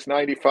dad, who's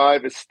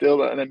 95, is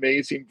still an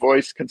amazing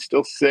voice, can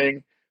still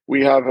sing.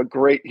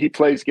 He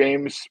plays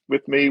games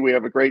with me. We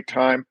have a great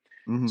time.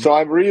 Mhm. So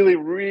I'm really,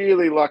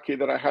 really lucky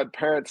that I had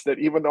parents that,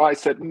 even though I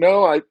said,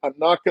 no, I'm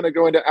not going to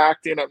go into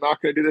acting, I'm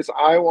not going to do this,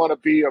 I want to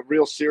be a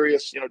real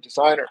serious,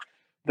 designer.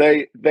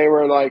 They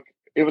were like,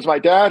 it was my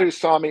dad who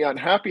saw me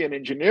unhappy in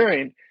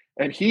engineering.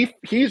 And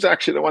he's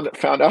actually the one that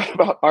found out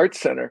about Art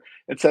Center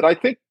and said,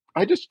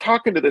 I just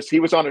talking to this. He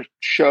was on a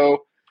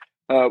show,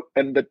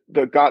 and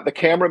the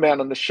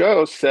cameraman on the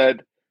show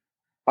said,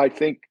 I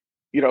think,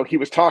 he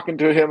was talking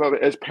to him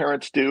as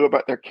parents do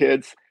about their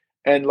kids.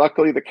 And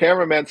luckily, the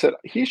cameraman said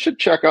he should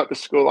check out the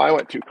school I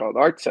went to called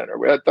Art Center.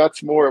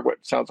 That's more what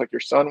sounds like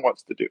your son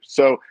wants to do.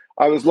 So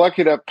I was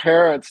lucky to have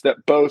parents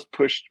that both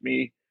pushed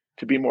me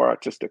to be more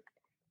artistic.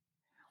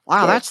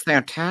 Wow, So, that's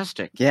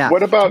fantastic. Yeah. what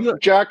Do about you,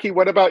 Jackie?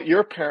 What about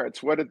your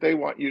parents? What did they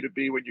want you to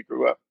be when you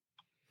grew up?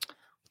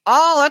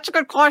 oh, that's a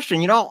good question.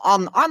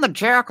 On the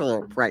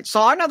Jackalope, right?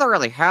 So I never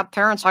really had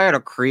parents. I had a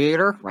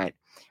creator, right?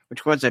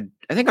 Which was I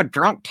think a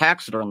drunk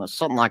taxidermist,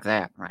 something like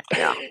that, right?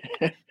 Yeah.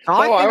 So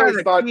I Oh, I think always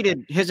I thought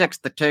exceeded his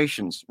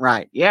expectations,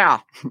 right? Yeah.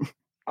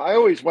 I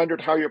always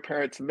wondered how your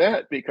parents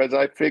met, because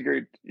I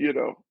figured,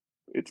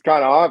 it's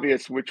kind of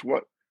obvious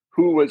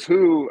who was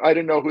who. I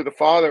didn't know who the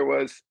father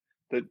was.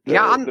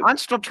 Yeah, I'm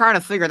still trying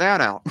to figure that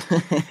out.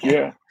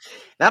 Yeah.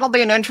 That'll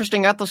be an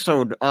interesting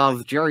episode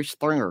of Jerry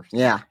Springer.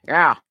 Yeah,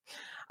 yeah.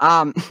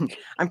 Um,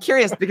 I'm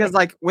curious because,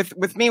 like,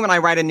 with me, when I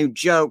write a new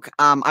joke,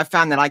 I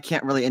found that I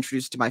can't really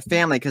introduce it to my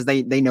family because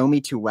they know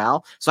me too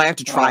well. So I have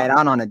to try it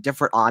out on a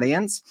different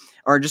audience,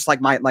 or just like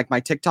my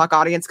TikTok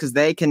audience, because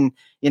they can,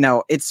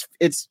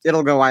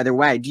 it'll go either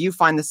way. Do you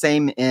find the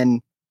same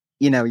in,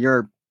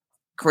 your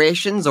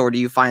creations, or do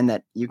you find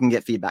that you can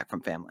get feedback from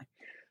family?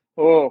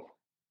 Oh,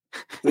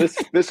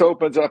 this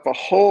opens up a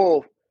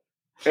whole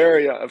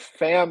area of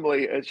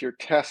family as your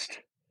test.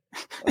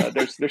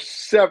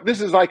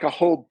 This is like a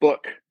whole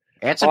book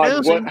It's a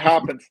on what doozy.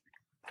 happens.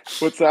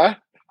 What's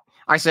that?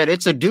 I said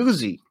it's a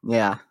doozy.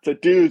 Yeah. It's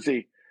a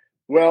doozy.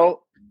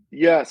 Well,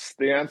 yes,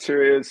 the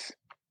answer is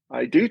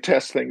I do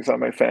test things on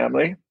my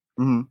family.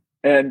 Mhm.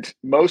 And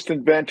most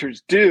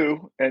inventors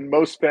do, and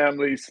most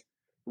families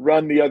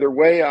run the other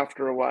way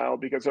after a while,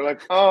 because they're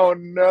like, oh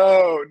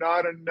no,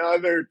 not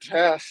another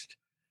test.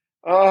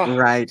 Oh,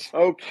 Right.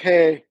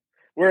 okay.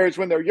 Whereas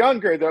when they're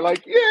younger, they're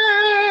like,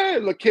 yeah,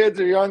 the kids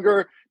are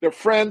younger, their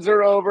friends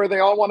are over, they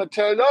all want to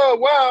tell, oh,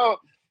 wow,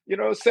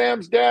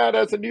 Sam's dad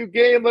has a new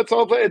game, let's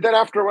all play. And then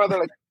after a while, they're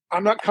like,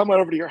 I'm not coming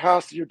over to your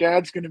house, your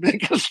dad's going to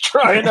make us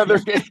try another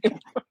game.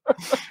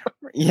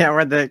 Yeah,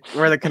 we're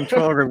the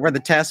control group, we're the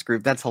test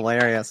group. That's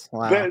hilarious.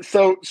 Wow.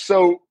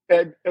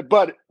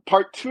 But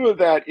part two of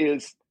that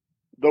is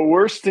the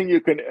worst thing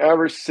you can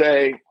ever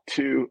say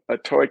to a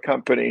toy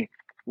company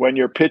when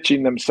you're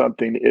pitching them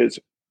something is,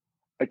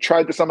 I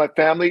tried this on my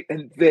family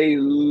and they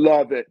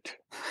love it.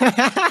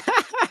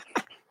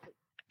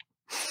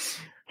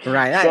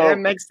 Right. That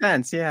makes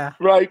sense. Yeah.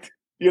 Right.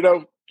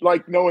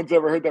 Like no one's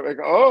ever heard that. Like,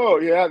 oh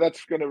yeah,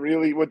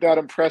 would that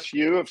impress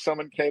you if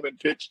someone came and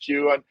pitched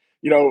you on,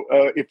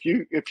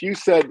 if you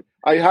said,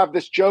 I have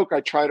this joke, I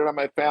tried it on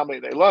my family,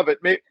 they love it.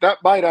 That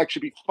might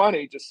actually be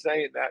funny, just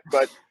saying that.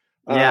 But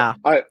yeah,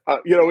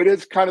 it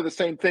is kind of the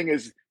same thing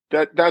as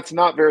that. That's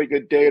not very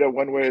good data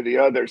one way or the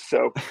other.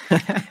 So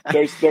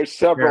there's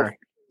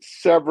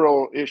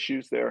several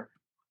issues there.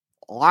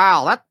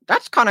 Wow,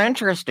 that's kind of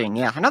interesting.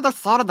 Yeah, I never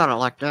thought about it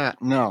like that.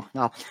 No.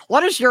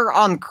 What is your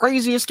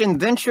craziest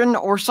invention,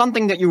 or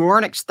something that you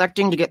weren't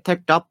expecting to get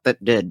picked up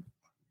that did?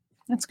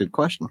 That's a good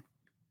question.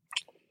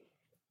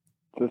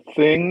 The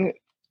thing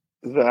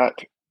that,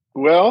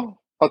 well,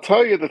 I'll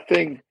tell you the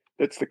thing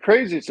that's the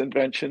craziest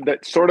invention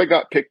that sort of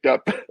got picked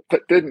up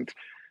but didn't.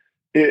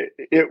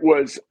 It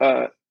was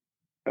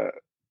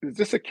is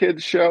this a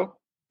kids show?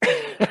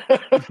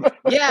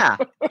 Yeah,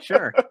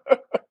 sure.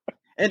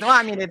 It's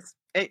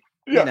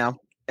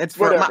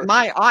for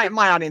my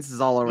audience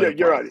is all over. Yeah,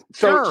 you're right.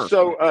 So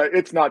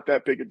it's not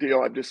that big a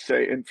deal. I'm just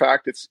saying. In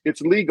fact,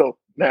 it's legal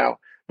now.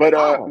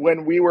 But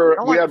when we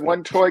had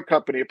one toy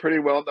company, a pretty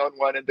well-known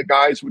one, and the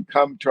guys would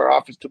come to our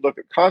office to look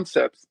at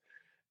concepts,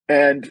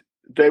 and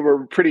they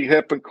were pretty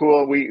hip and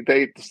cool.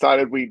 They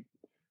decided we'd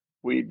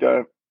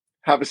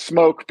have a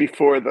smoke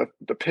before the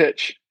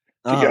pitch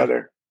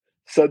together,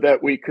 so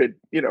that we could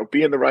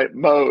be in the right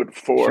mode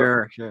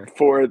for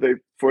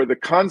the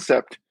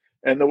concept.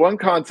 And the one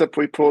concept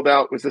we pulled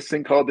out was this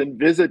thing called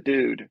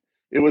Invisidude.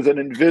 It was an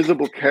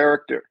invisible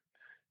character.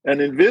 And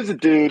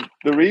Invisidude,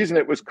 the reason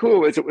it was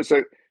cool is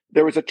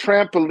there was a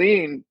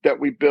trampoline that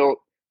we built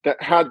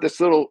that had this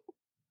little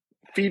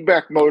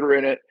feedback motor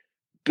in it.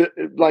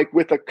 Like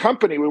with a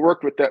company we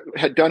worked with that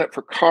had done it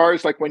for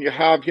cars, like when you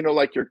have,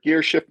 like your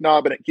gear shift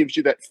knob and it gives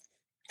you that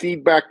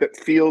feedback that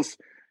feels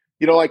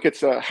like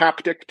it's a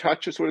haptic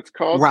touch is what it's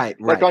called. Right,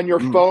 Like right. on your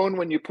Mhm. phone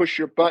when you push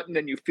your button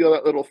and you feel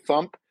that little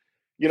thump.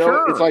 It's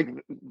Sure. like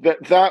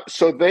that.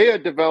 So they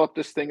had developed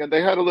this thing, and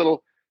they had a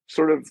little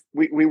sort of.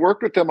 We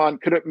worked with them on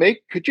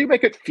could you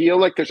make it feel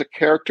like there's a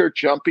character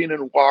jumping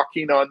and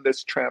walking on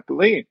this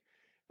trampoline?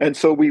 And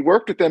so we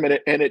worked with them,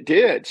 and it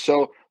did.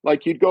 So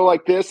like you'd go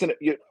like this, and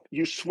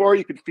you swore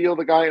you could feel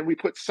the guy, and we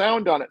put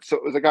sound on it, so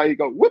it was a guy. You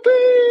go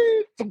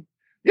whoopee,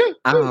 yeah, woo,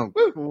 Oh,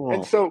 woo. And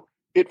cool. so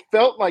it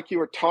felt like you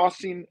were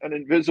tossing an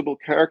invisible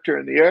character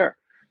in the air.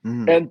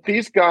 Mhm. And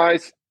these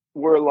guys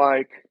were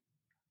like,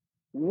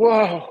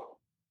 whoa,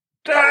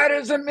 that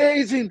is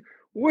amazing.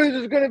 This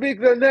is going to be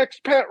the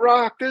next pet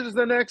rock. This is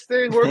the next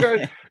thing. We're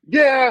going to,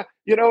 yeah,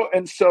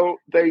 And so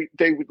they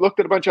looked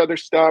at a bunch of other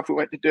stuff. We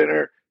went to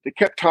dinner. They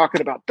kept talking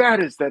about that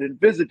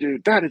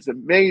Invisidude. That is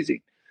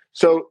amazing.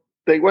 So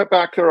they went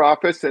back to their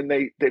office and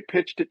they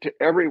pitched it to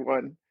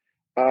everyone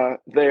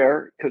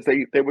there, because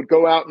they would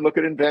go out and look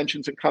at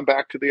inventions and come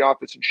back to the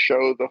office and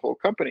show the whole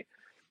company.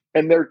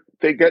 And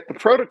they get the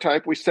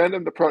prototype. We send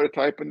them the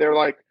prototype, and they're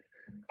like,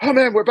 "Oh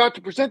man, we're about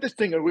to present this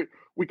thing, and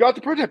we got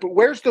the prototype, but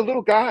where's the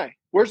little guy?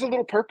 Where's the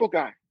little purple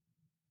guy?"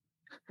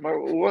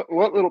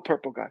 What little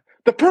purple guy?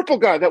 The purple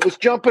guy that was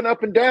jumping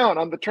up and down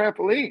on the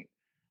trampoline.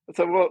 I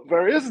said, well,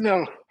 there is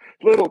no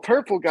little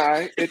purple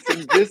guy. It's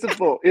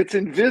invisible. It's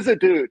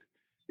Invisidude.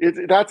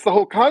 That's the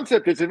whole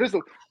concept. It's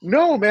invisible.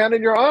 No, man,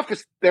 in your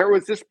office, there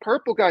was this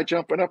purple guy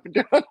jumping up and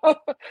down on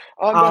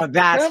Oh, the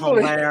that's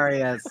trampoline.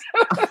 hilarious.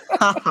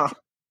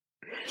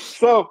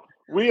 So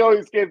we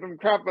always gave them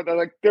crap, but they're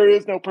like, there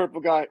is no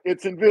purple guy.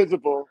 It's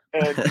invisible,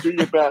 and do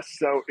your best.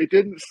 So it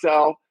didn't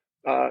sell.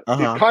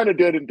 It kind of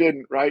did and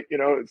didn't, right?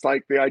 It's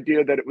like the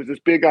idea that it was this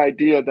big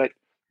idea that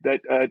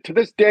to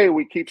this day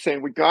we keep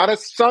saying, we gotta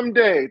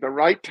someday, the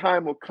right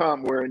time will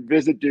come where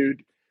Invisidude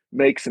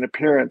makes an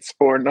appearance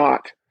or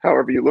not,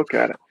 however you look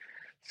at it.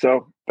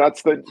 So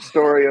that's the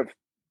story of,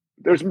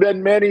 there's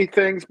been many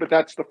things, but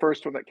that's the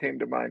first one that came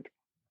to mind.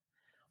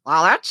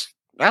 Wow,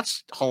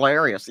 that's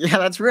hilarious. Yeah,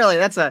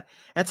 that's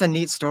a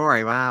neat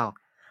story. Wow.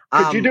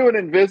 Could you do an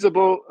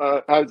invisible,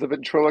 as a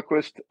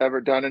ventriloquist,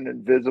 ever done an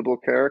invisible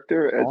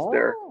character as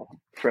their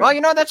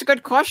friend? Well, that's a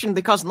good question,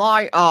 because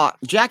my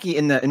Jackie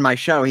in my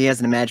show, he has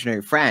an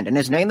imaginary friend, and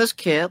his name is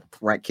Kip,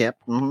 right? Kip,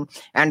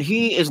 and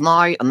he is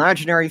my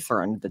imaginary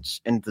friend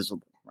that's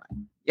invisible, right?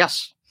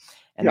 Yes.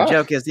 And the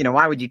joke is,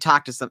 why would you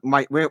talk to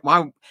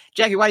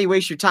Jackie? Why do you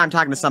waste your time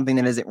talking to something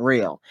that isn't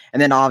real?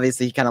 And then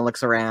obviously he kind of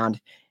looks around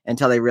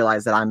until they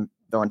realize that I'm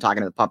the one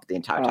talking to the puppet the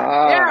entire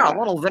time. Yeah, a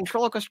little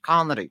ventriloquist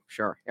comedy,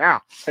 sure. Yeah.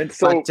 And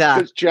so,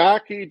 does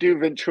Jackie do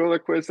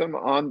ventriloquism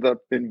on the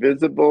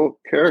invisible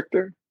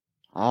character?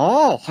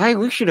 Oh, hey,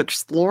 we should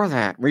explore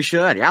that. We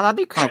should. Yeah, that'd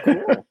be kind of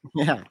cool.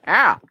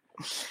 Yeah.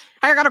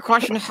 Hey, I got a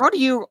question. How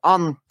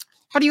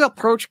do you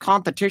approach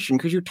competition?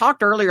 Because you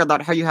talked earlier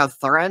about how you have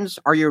friends.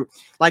 Are you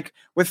like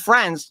with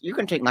friends? You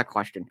can take my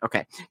question.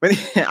 Okay, but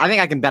I think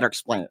I can better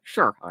explain it.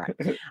 Sure. All right.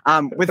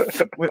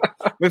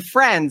 With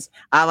friends,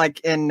 like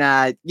in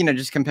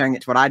just comparing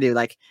it to what I do.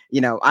 Like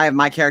I have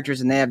my characters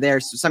and they have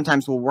theirs. So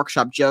sometimes we'll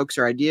workshop jokes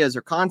or ideas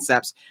or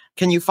concepts.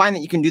 Can you find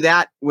that you can do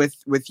that with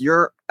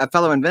your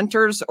fellow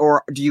inventors,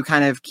 or do you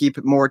kind of keep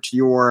it more to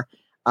your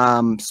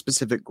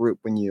specific group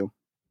when you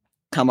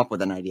come up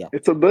with an idea?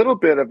 It's a little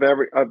bit of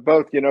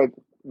both.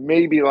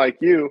 Maybe like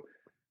you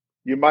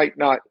might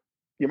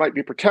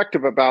be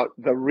protective about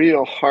the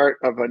real heart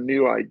of a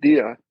new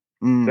idea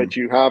that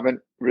you haven't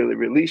really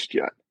released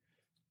yet.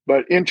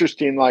 But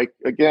interesting, like,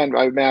 again,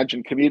 I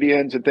imagine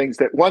comedians and things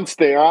that once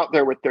they're out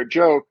there with their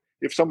joke,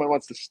 if someone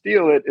wants to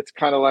steal it, it's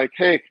kind of like,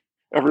 hey,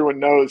 everyone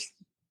knows,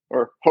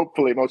 or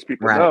hopefully most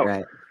people know.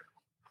 Right.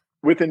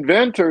 With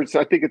inventors,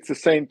 I think it's the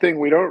same thing.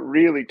 We don't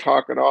really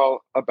talk at all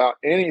about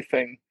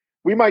anything.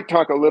 We might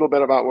talk a little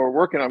bit about what we're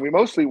working on. We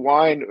mostly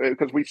whine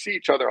because we see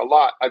each other a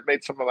lot. I've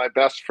made some of my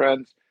best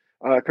friends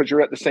because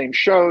you're at the same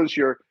shows,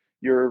 you're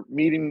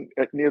meeting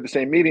near the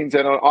same meetings,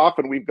 and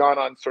often we've gone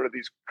on sort of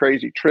these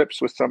crazy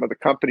trips with some of the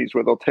companies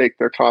where they'll take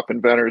their top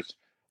inventors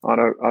on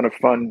a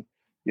fun.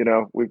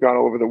 We've gone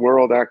over the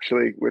world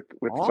actually with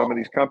some of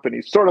these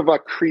companies, sort of a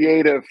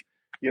creative,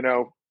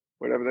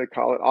 whatever they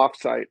call it,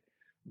 offsite.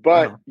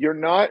 But you're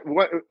not.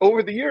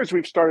 Over the years,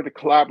 we've started to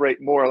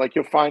collaborate more. Like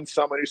you'll find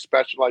someone who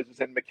specializes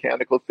in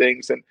mechanical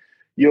things, and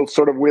you'll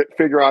sort of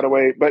figure out a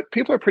way. But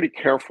people are pretty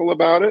careful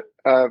about it,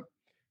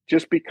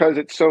 just because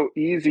it's so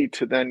easy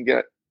to then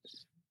get.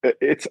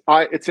 It's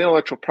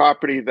intellectual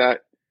property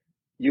that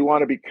you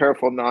want to be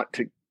careful not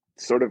to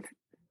sort of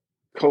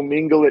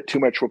commingle it too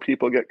much, where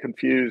people get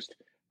confused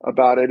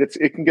about it.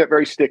 It can get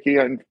very sticky,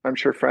 and I'm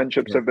sure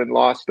friendships have been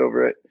lost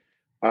over it.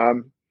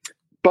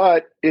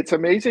 But it's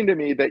amazing to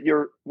me that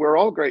we're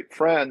all great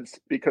friends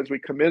because we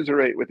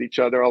commiserate with each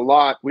other a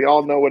lot. We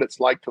all know what it's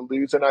like to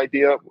lose an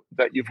idea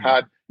that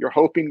you're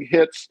hoping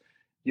hits.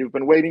 You've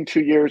been waiting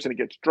 2 years and it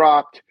gets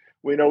dropped.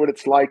 We know what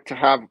it's like to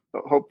have,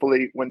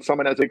 hopefully, when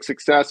someone has a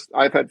success.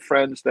 I've had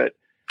friends that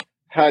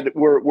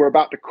were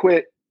about to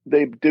quit.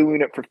 They've been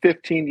doing it for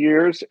 15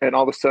 years and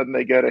all of a sudden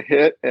they get a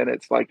hit and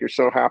it's like you're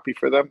so happy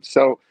for them.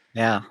 So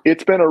Yeah.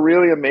 it's been a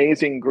really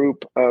amazing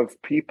group of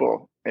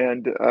people,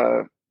 and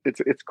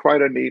it's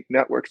quite a neat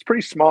network. It's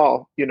pretty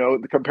small,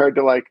 compared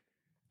to like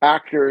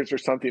actors or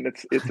something.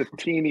 It's a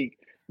teeny.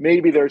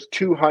 Maybe there's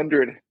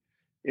 200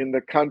 in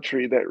the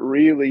country that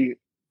really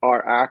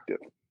are active.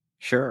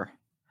 Sure.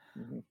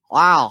 Mm-hmm.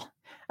 Wow.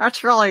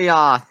 That's really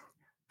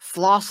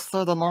floss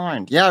through the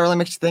mind. Yeah, it really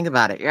makes you think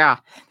about it. Yeah.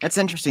 That's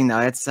interesting though.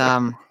 It's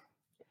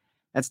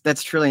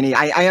that's truly neat.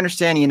 I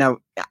understand,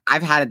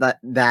 I've had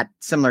that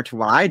similar to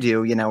what I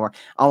do, where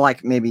I'll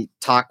like maybe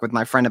talk with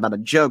my friend about a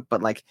joke,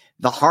 but like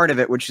the heart of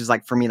it, which is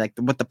like for me, like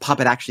what the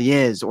puppet actually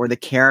is or the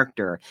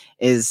character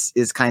is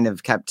kind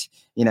of kept,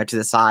 to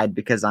the side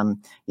because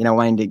I'm,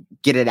 wanting to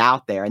get it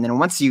out there. And then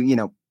once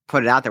you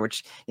put it out there,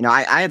 which,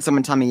 I had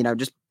someone tell me,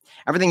 just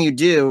everything you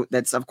do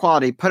that's of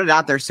quality, put it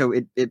out there. So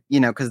it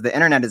because the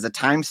internet is a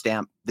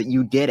timestamp that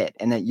you did it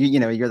and that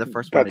you're the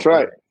first one. That's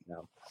right.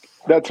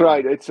 That's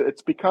right.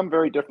 It's become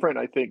very different,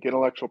 I think,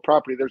 intellectual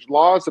property. There's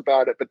laws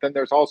about it, but then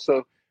there's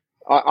also,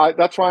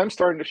 that's why I'm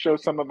starting to show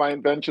some of my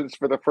inventions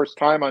for the first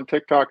time on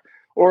TikTok,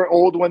 or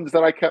old ones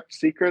that I kept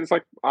secret. It's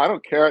like, I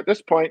don't care at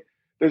this point.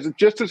 There's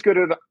just as good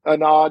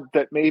an odd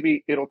that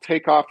maybe it'll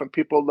take off and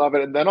people love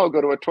it. And then I'll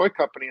go to a toy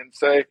company and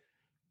say,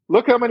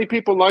 look how many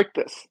people like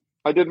this.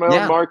 I did my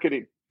own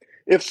marketing.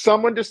 If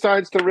someone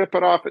decides to rip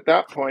it off at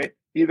that point,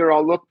 either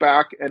I'll look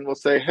back and we'll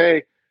say,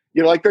 hey,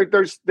 like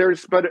there's,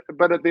 but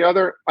at the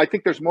other, I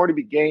think there's more to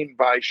be gained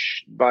by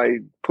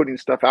putting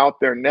stuff out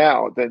there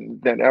now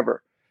than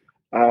ever.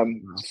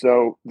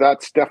 So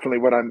that's definitely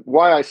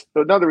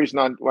another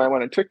reason why I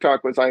went on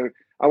TikTok was I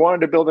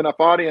wanted to build enough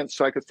audience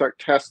so I could start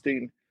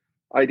testing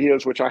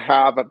ideas, which I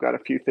have. I've got a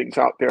few things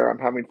out there I'm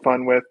having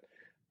fun with,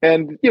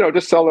 and to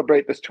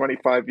celebrate this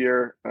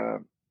 25-year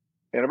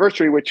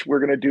anniversary, which we're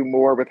going to do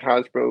more with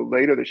Hasbro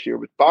later this year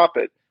with Bop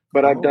It.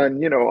 But I've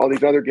done all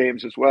these other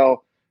games as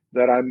well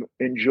that I'm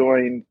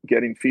enjoying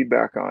getting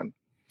feedback on.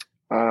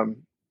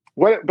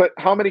 But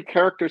how many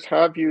characters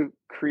have you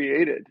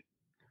created?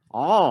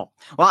 Oh,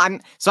 well,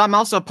 I'm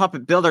also a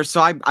puppet builder. So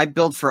I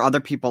build for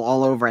other people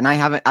all over, and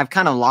I've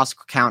kind of lost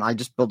count. I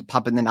just build a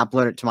puppet and then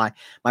upload it to my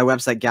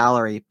website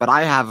gallery, but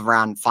I have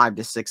around 5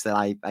 to 6 that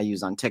I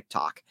use on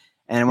TikTok.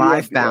 And what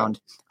I found,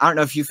 I don't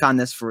know if you found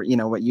this for,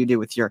 what you do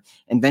with your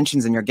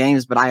inventions and your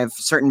games, but I have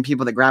certain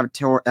people that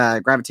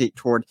gravitate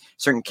toward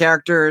certain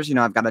characters.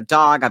 I've got a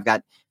dog, I've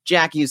got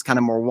Jackie, who's kind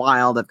of more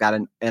wild. I've got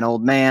an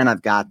old man.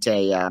 I've got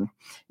a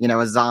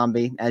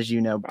zombie, as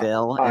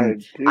Bill.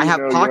 And I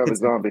have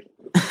pockets.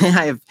 I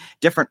have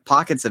different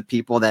pockets of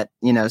people that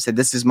say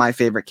this is my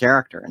favorite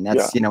character, and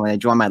that's when they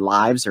join my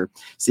lives or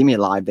see me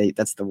live,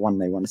 that's the one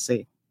they want to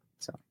see.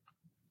 So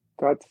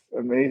that's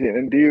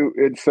amazing.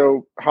 And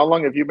so how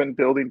long have you been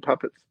building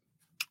puppets?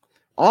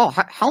 Oh,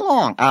 how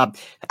long?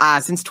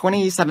 Since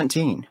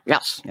 2017.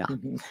 Yes, yeah.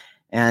 Mm-hmm.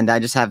 And I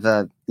just have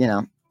a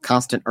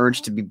constant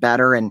urge to be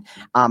better. And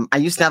I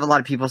used to have a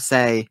lot of people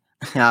say,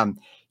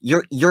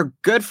 you're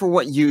good for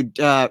what you're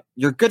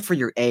good for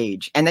your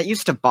age. And that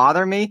used to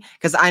bother me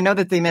because I know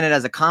that they meant it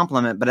as a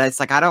compliment, but it's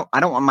like, I don't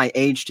want my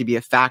age to be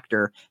a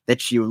factor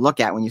that you look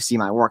at when you see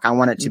my work. I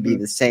want it to be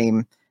the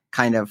same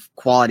kind of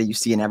quality you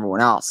see in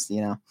everyone else,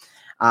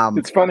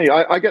 It's funny.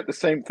 I get the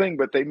same thing,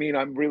 but they mean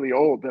I'm really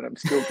old and I'm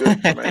still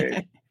good for my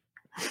age.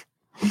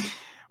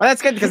 Well,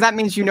 that's good because that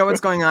means what's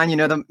going on.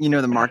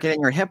 The market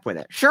and you're hip with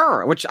it.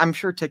 Sure, which I'm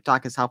sure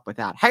TikTok has helped with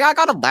that. Hey, I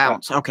got to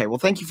bounce. Okay, well,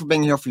 thank you for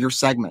being here for your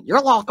segment.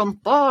 You're welcome.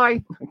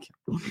 Bye.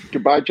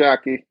 Goodbye,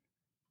 Jackie.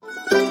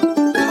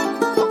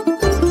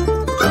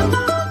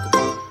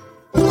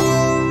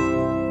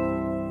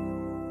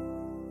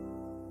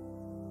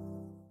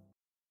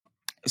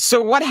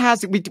 So what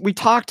has we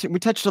touched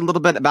a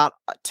little bit about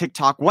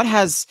TikTok. What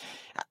has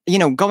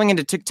going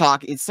into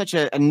TikTok? It's such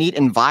a neat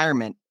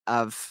environment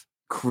of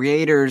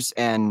creators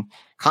and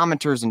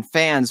commenters and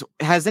fans.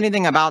 Has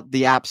anything about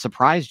the app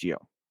surprised you?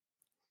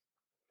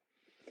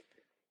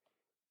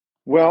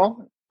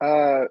 Well,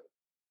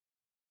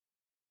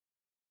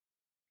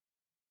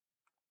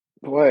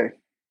 boy,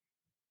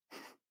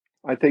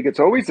 I think it's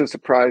always a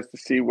surprise to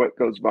see what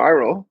goes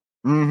viral.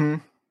 Mm-hmm.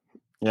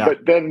 Yeah.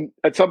 But then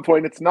at some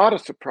point, it's not a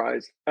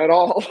surprise at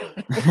all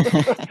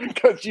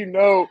because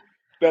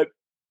that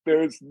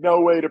there's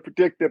no way to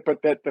predict it,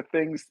 but that the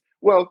things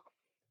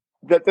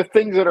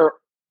that are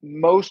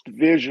most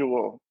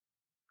visual,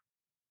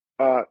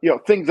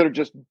 things that are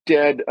just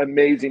dead,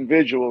 amazing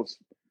visuals,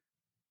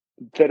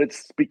 that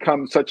it's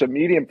become such a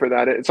medium for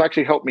that. It's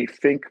actually helped me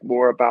think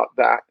more about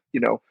that.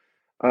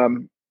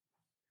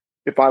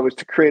 If I was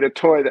to create a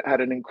toy that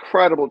had an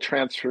incredible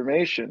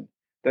transformation,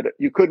 that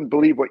you couldn't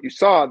believe what you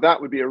saw, that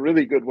would be a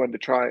really good one to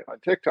try on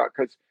TikTok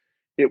because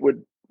it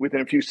would, within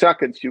a few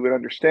seconds, you would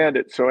understand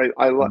it. So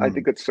I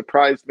think it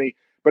surprised me.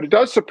 But it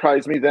does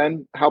surprise me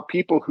then how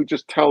people who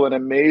just tell an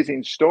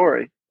amazing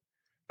story,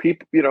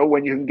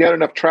 when you can get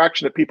enough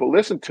traction that people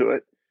listen to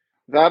it,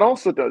 that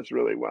also does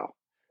really well.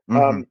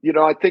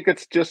 I think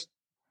it's just,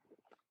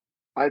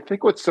 I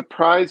think what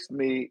surprised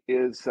me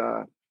is,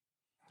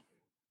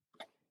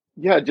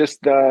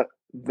 just the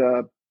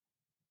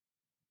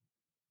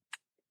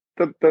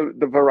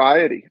the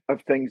variety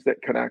of things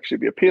that can actually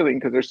be appealing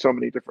because there's so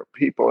many different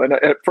people. And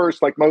at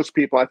first, like most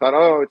people, I thought,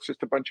 oh, it's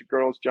just a bunch of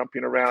girls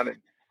jumping around in,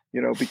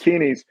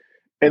 bikinis.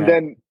 And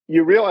then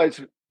you realize,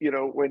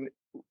 when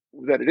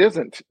that it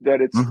isn't,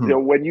 that it's,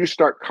 when you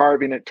start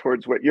carving it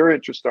towards what your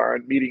interests are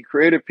and meeting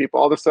creative people,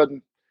 all of a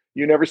sudden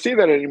you never see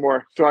that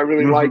anymore. So I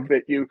really like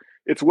that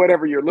it's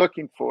whatever you're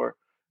looking for,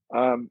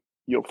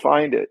 you'll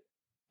find it.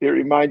 It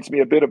reminds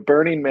me a bit of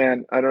Burning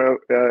Man. I don't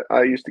know.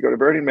 I used to go to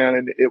Burning Man,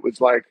 and it was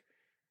like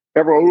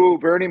everyone, "Ooh,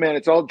 Burning Man!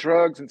 It's all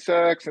drugs and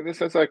sex." And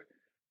this, I was like,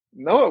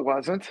 "No, it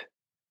wasn't.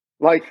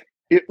 Like,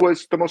 it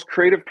was the most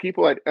creative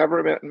people I'd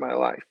ever met in my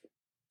life.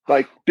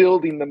 Like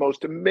building the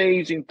most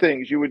amazing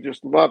things. You would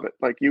just love it.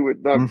 Like you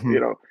would love,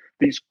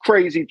 these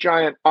crazy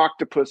giant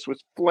octopus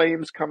with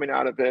flames coming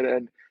out of it,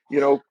 and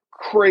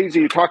crazy.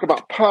 You talk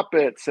about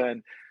puppets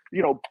and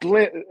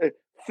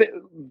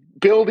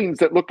buildings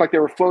that looked like they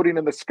were floating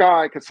in the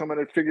sky because someone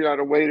had figured out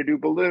a way to do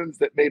balloons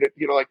that made it,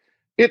 like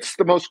it's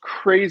the most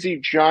crazy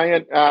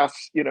giant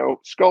ass,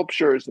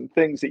 sculptures and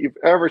things that you've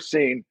ever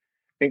seen,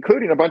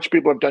 including a bunch of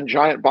people have done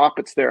giant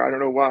boppets there. I don't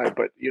know why,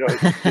 but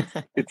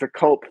it's a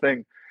cult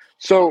thing.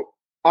 So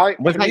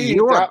was that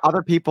you or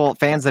other people,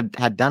 fans that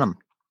had done them?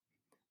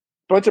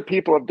 A bunch of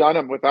people have done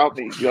them without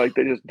me. Like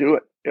they just do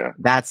it. Yeah.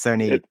 That's so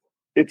neat.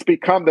 It's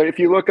become that if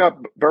you look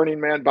up Burning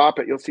Man Bop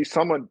It, you'll see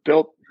someone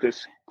built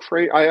this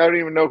crazy. I don't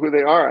even know who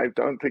they are. I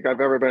don't think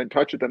I've ever been in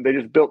touch with them. They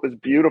just built this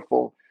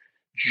beautiful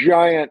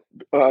giant,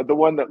 the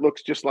one that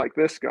looks just like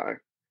this guy.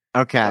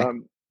 Okay.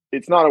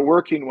 It's not a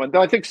working one.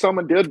 I think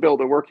someone did build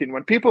a working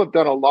one. People have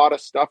done a lot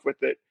of stuff with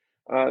it.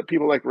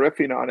 People like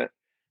riffing on it,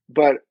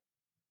 but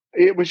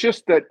it was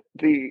just that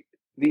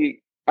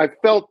I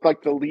felt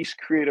like the least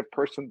creative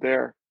person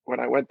there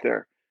when I went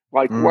there.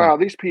 Like, wow,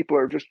 these people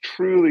are just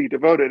truly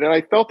devoted. And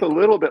I felt a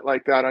little bit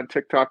like that on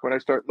TikTok when I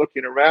start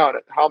looking around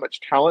at how much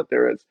talent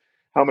there is,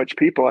 how much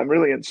people. I'm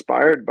really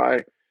inspired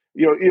by,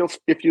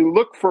 if you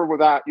look for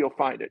that, you'll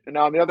find it. And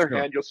on the other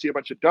hand, you'll see a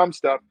bunch of dumb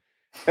stuff.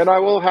 And I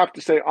will have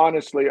to say,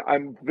 honestly,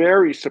 I'm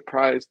very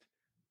surprised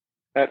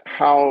at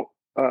how,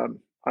 I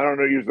don't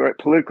know, use the right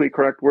politically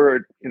correct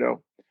word,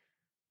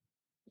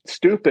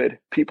 stupid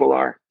people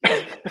are.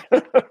 I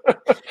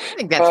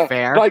think that's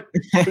fair. Like,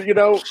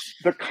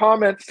 the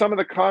comments, some of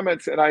the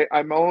comments, and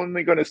I'm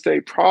only going to say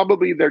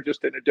probably they're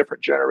just in a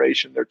different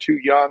generation. They're too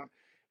young.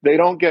 They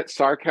don't get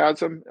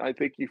sarcasm. I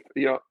think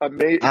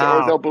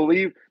they'll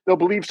believe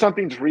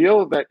something's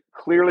real that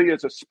clearly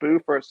is a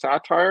spoof or a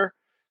satire,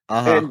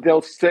 and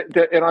they'll sit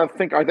there, and I'll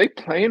think, are they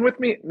playing with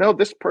me? No,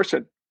 this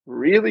person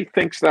really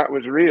thinks that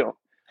was real.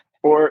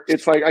 Or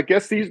it's like, I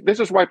guess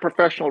this is why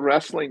professional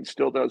wrestling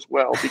still does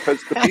well,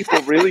 because the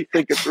people really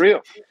think it's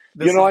real.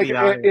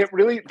 It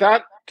really,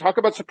 that talk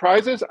about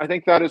surprises. I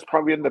think that is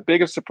probably one of the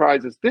biggest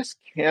surprises. This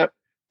can't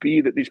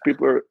be that these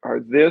people are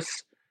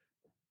this,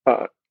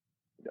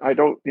 I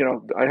don't,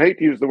 I hate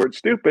to use the word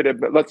stupid,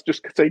 but let's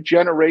just say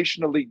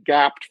generationally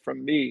gapped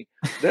from me,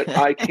 that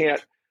I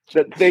can't,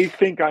 that they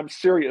think I'm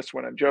serious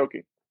when I'm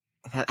joking.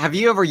 Have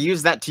you ever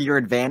used that to your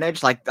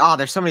advantage? Like, oh,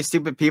 there's so many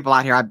stupid people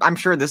out here. I'm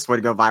sure this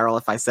would go viral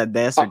if I said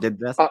this or did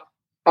this.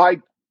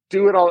 I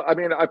do it all. I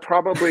mean, I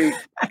probably,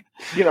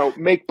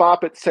 make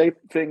Bop It say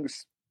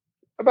things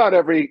about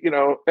every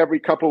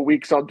couple of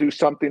weeks. I'll do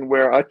something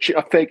where a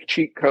fake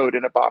cheat code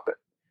in a Bop It.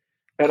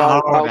 And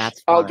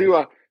I'll do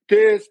a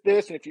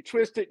this, and if you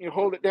twist it and you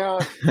hold it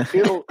down,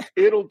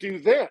 it'll do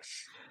this.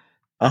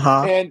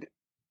 And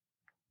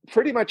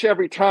pretty much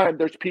every time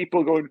there's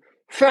people going,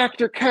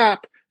 factor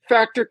cap,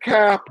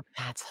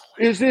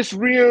 is this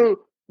real?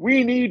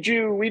 We need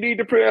you. We need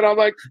to pray. And I'm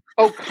like,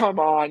 oh, come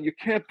on. You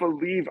can't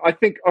believe. I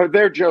think,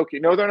 they're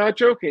joking. No, they're not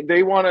joking.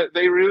 They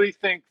really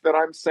think that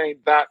I'm saying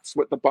that's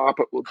what the Bop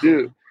It will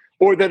do,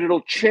 or that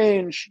it'll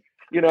change.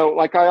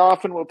 Like I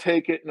often will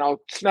take it and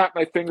I'll snap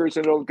my fingers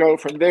and it'll go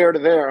from there to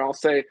there. I'll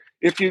say,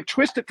 if you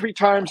twist it 3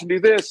 times and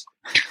do this,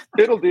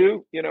 it'll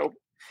do,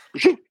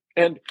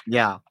 and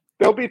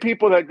there'll be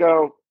people that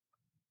go,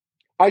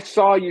 I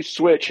saw you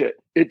switch it.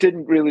 It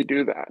didn't really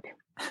do that.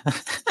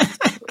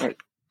 Right.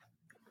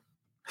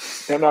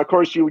 And of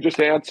course you just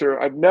answer,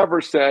 I've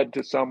never said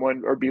to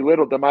someone or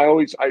belittled them.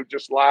 I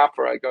just laugh,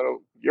 or I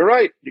go, you're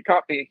right. You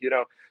caught me,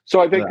 So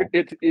I think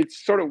it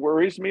sort of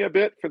worries me a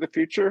bit for the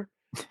future,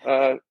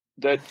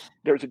 that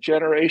there's a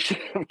generation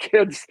of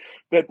kids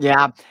that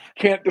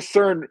can't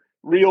discern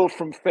real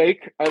from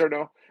fake. I don't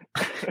know.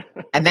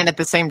 And then at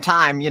the same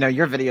time,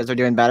 your videos are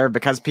doing better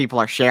because people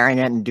are sharing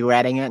it and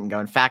duetting it and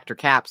going factor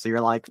cap. So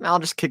you're like, I'll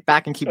just kick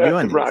back and keep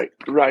doing it.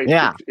 Right.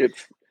 Yeah.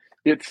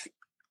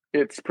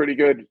 It's pretty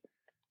good.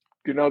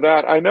 You know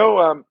that. I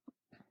know.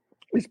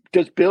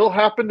 Does Bill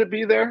happen to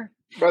be there?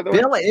 By the way,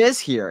 Bill is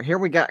here. Here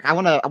we go. I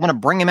want to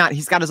bring him out.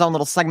 He's got his own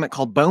little segment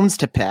called Bones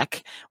to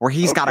Pick, where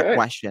he's got a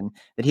question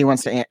that he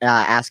wants to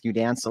ask you,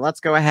 Dan. So let's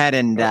go ahead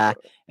and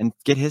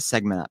get his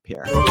segment up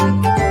here.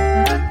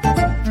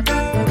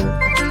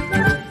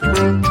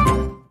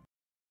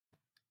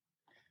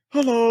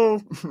 Hello.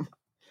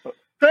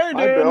 Hey, Dan.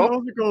 Hi, Bill.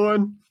 How's it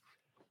going?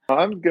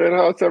 I'm good.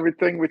 How's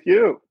everything with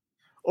you?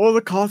 Oh,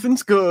 the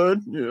coffin's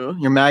good. Yeah.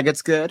 Your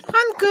maggot's good.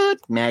 I'm good,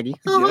 Maggie.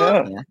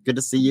 Yeah, Yeah. Good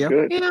to see you.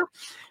 good. Yeah.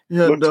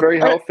 Looks And very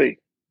healthy.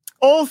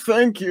 oh,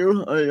 thank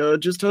you. I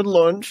just had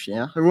lunch.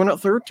 Yeah. I went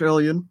out there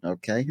Italian.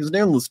 Okay. His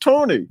name was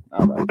Tony.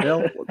 All right.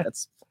 Well,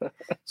 that's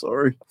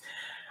sorry.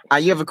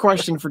 You have a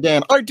question for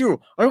Dan? I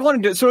do. I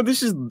wanted to. So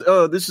this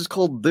is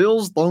called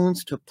Bill's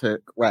Bones to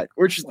Pick, right?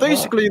 Which is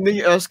basically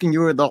me asking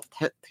you about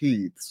pet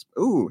peeves.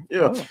 Ooh,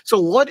 yeah. Oh. So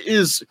what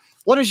is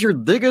your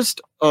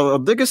biggest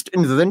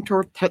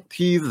inventor pet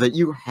peeve that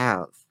you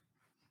have?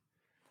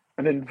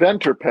 An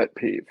inventor pet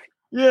peeve.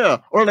 Yeah,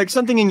 or like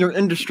something in your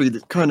industry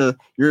that kind of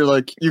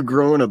you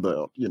grown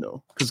about,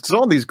 because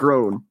all these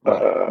grown.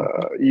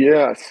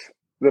 Yes,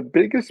 the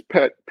biggest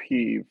pet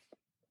peeve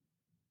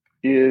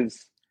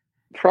is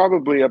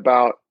probably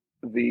about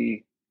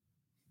the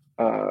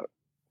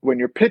when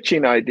you're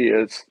pitching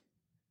ideas,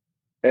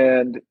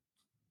 and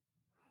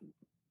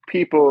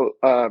people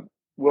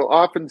will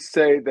often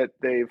say that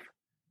they've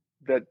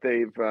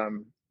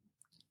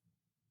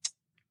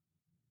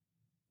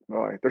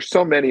there's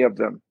so many of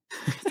them.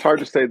 It's hard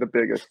to say the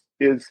biggest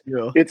is.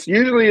 Yeah. It's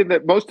usually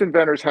that most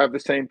inventors have the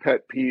same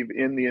pet peeve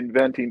in the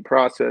inventing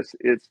process.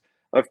 It's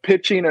of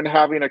pitching and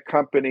having a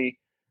company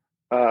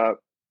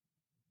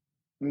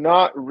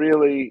not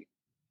really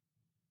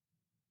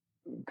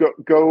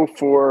go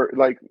for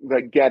like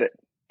get it.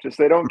 Just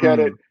they don't get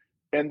it,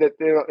 and that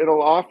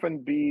it'll often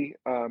be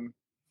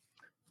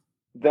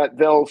that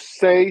they'll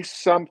say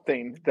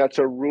something that's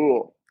a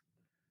rule.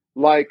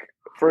 Like,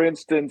 for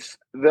instance,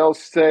 they'll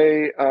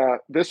say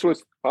this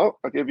was. Oh,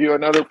 I'll give you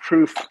another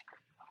proof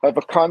of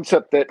a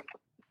concept that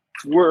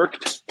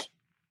worked.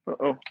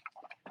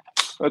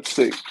 Let's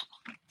see.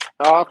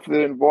 Off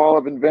the wall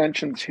of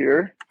inventions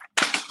here.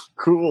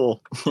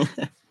 Cool.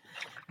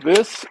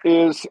 This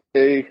is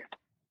a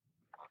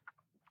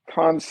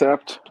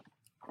concept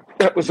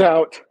that was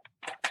out,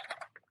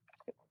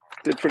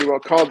 did pretty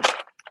well,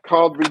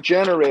 called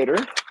Regenerator.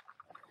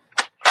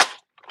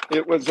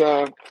 It was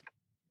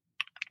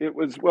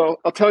well,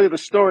 I'll tell you the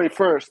story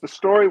first. The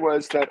story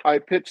was that I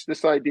pitched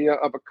this idea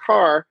of a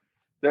car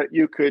that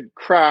you could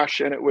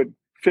crash and it would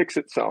fix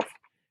itself.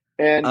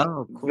 And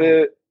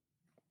cool.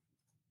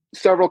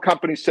 Several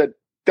companies said,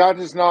 that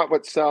is not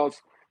what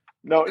sells.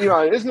 No,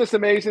 isn't this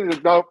amazing?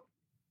 No,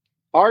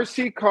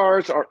 RC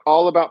cars are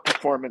all about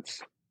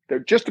performance. They're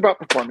just about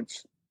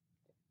performance.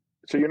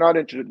 So you're not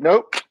interested?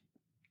 Nope.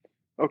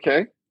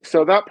 Okay.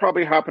 So that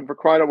probably happened for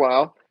quite a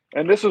while.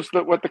 And this was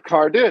what the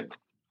car did.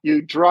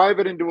 You drive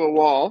it into a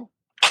wall.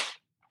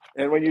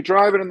 And when you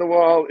drive it in the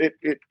wall,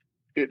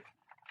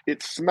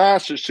 it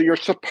smashes. So you're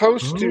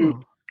supposed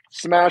to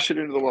smash it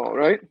into the wall,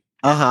 right?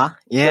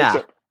 Yeah.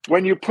 So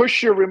when you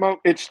push your remote,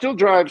 it still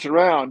drives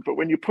around, but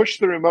when you push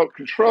the remote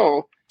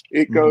control,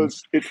 it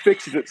goes, it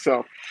fixes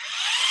itself.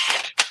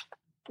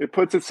 It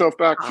puts itself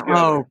back together.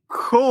 Oh,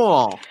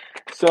 cool.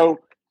 So,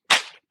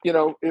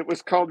 it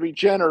was called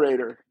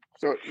Regenerator.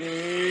 So,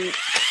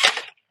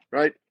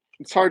 right?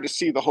 It's hard to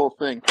see the whole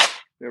thing.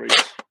 There we go.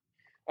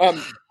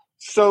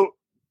 So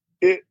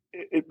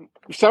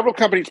several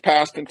companies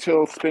passed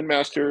until Spin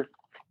Master.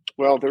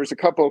 Well, there's a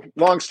couple,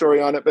 long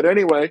story on it, but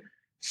anyway,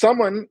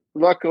 someone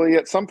luckily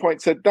at some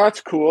point said,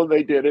 that's cool.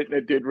 They did it and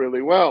it did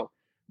really well.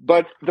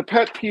 But the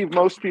pet peeve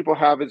most people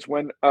have is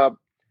when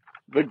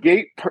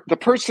the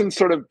person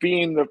sort of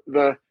being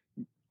the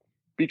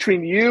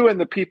between you and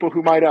the people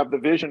who might have the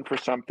vision for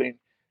something,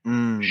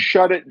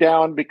 shut it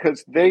down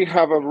because they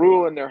have a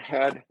rule in their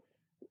head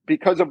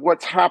because of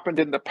what's happened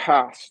in the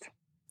past.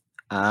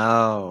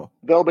 Oh.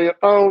 They'll be, if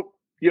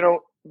you're going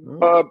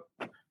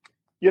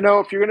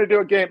to do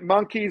a game,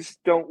 monkeys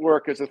don't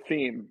work as a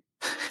theme.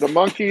 The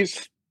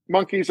monkeys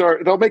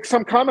they'll make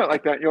some comment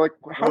like that. You're like,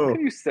 how can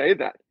you say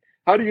that?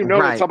 How do you know?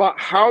 Right. It's about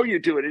how you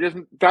do it. It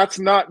isn't, that's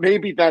not,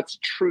 maybe that's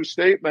true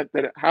statement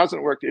that it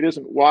hasn't worked. It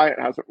isn't why it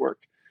hasn't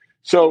worked.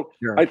 So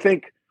I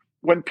think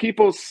when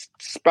people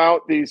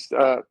spout these,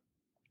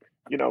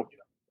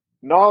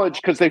 knowledge,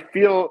 because they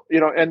feel,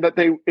 and that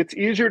it's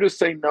easier to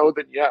say no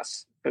than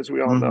yes, as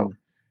we all know.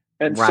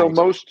 And so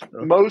most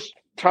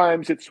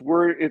times it's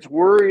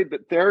worried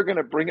that they're going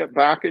to bring it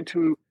back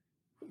into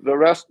the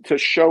rest to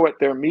show at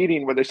their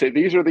meeting where they say,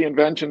 these are the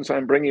inventions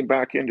I'm bringing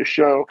back in to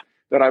show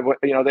that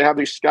they have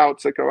these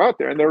scouts that go out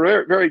there and they're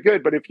very, very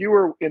good. But if you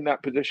were in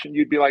that position,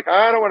 you'd be like,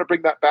 I don't want to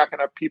bring that back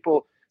and have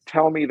people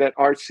tell me that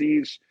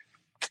RCs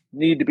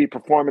need to be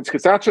performance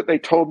because that's what they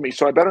told me.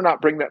 So I better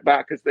not bring that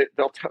back because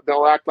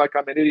they'll act like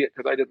I'm an idiot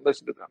because I didn't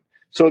listen to them.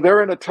 So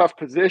they're in a tough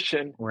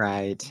position.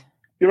 Right.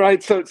 You're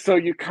right. So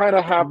you kind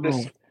of have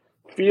this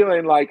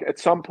feeling like at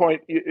some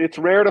point, it's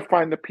rare to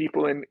find the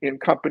people in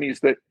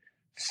companies that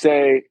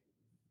say,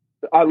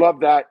 I love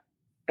that.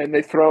 And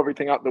they throw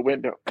everything out the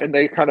window and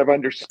they kind of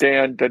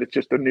understand that it's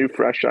just a new,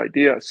 fresh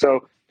idea.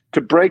 So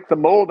to break the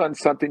mold on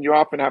something, you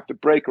often have to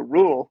break a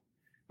rule.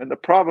 And the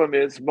problem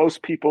is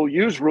most people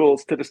use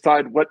rules to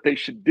decide what they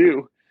should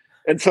do.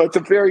 And so it's a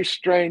very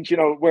strange,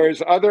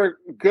 whereas other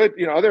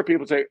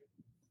people say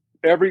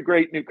every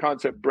great new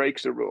concept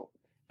breaks a rule.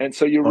 And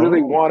so you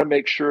really want to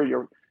make sure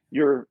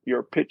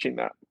you're pitching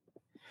that.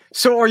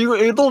 So are you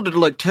able to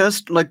like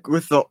test like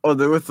with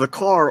the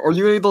car? Are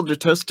you able to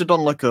test it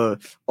on like a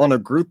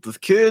group of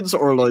kids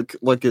or like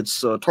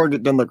its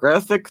target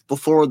demographic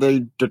before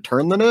they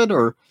determine it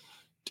or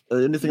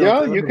anything like Yeah,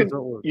 that? How does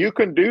that work? you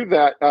can do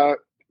that.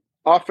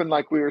 Often,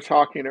 like we were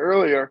talking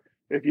earlier,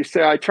 if you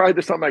say I tried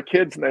this on my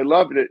kids and they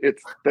loved it,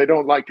 they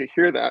don't like to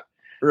hear that.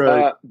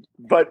 Right.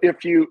 But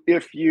if you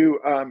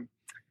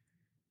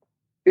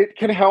it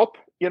can help,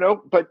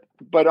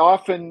 but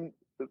often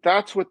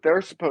that's what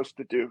they're supposed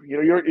to do.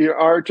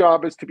 Our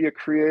job is to be a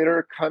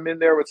creator, come in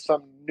there with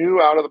some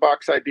new out of the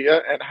box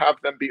idea and have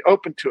them be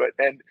open to it.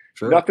 And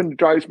Sure. nothing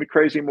drives me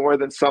crazy more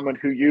than someone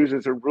who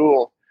uses a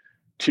rule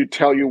to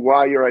tell you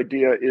why your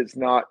idea is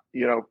not,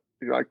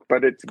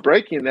 but it's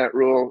breaking that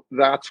rule.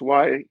 That's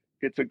why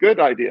it's a good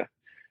idea.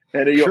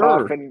 And you Sure.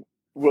 often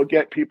will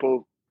get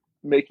people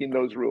making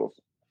those rules.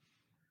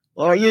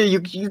 Yeah,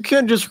 you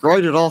can't just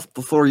write it off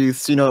before you've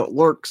seen how it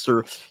works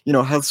or,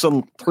 have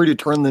some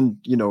predetermined,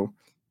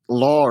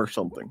 law or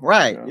something.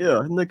 Right.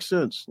 Yeah, it makes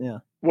sense. Yeah.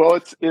 Well,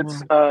 it's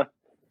the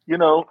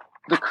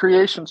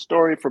creation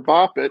story for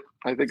Bop It.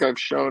 I think I've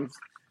shown,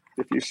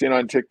 if you've seen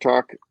on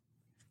TikTok,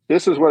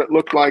 this is what it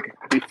looked like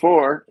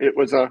before. It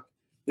was a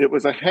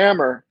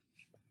hammer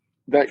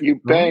that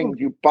you banged,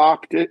 you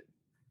bopped it,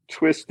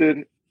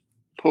 twisted,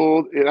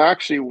 pulled. It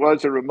actually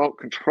was a remote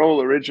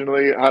control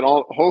originally. It had a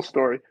whole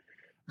story.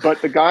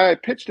 But the guy I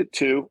pitched it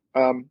to,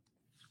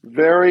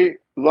 very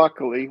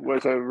luckily,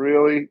 was I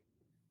really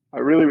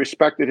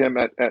respected him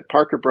at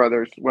Parker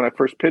Brothers when I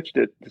first pitched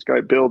it. This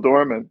guy, Bill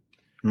Dorman,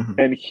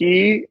 and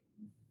he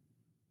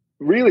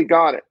really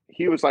got it.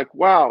 He was like,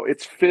 "Wow,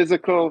 it's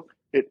physical.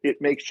 It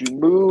makes you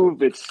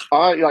move. It's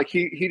like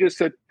he just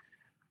said."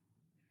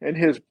 And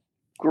his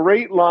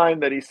great line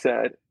that he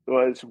said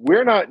was,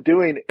 "We're not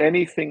doing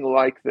anything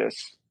like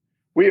this.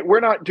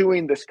 We're not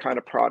doing this kind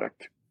of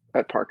product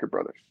at Parker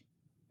Brothers,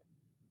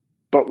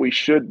 but we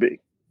should be."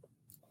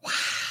 Wow.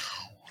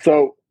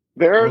 So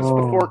there's the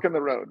fork in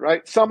the road,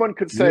 right? Someone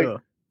could say,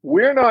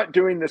 "We're not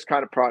doing this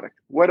kind of product.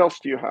 What else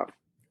do you have?"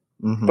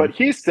 But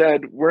he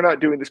said, "We're not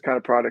doing this kind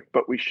of product,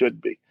 but we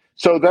should be."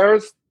 So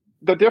there's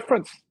the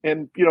difference.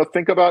 And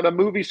think about a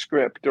movie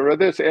script or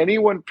this.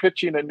 Anyone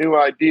pitching a new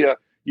idea,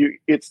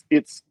 it's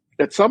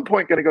at some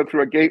point going to go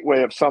through a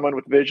gateway of someone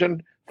with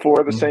vision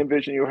for the same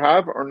vision you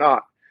have or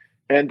not.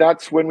 And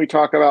that's when we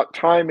talk about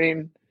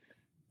timing,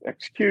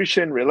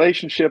 execution,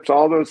 relationships,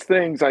 all those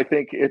things. I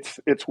think it's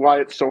why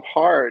it's so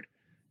hard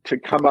to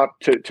come up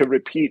to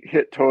repeat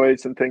hit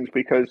toys and things,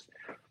 because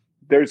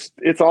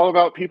it's all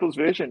about people's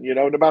vision.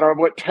 No matter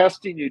what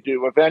testing you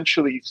do,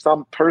 eventually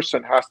some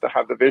person has to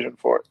have the vision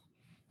for it.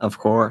 Of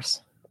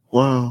course.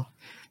 Wow.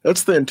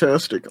 That's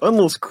fantastic. I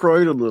almost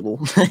cried a little.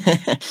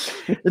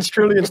 It's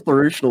truly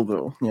inspirational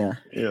though. Yeah.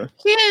 Yeah.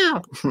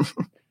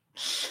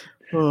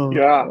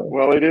 Yeah.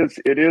 Well, it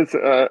is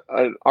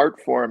an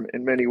art form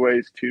in many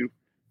ways to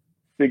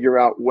figure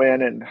out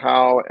when and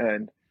how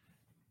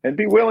and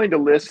be willing to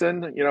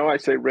listen. I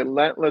say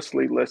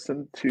relentlessly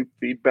listen to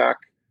feedback,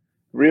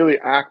 really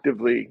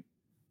actively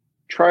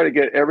try to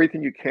get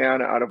everything you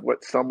can out of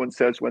what someone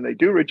says when they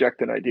do reject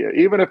an idea,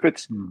 even if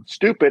it's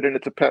stupid and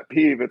it's a pet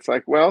peeve. It's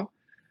like, well,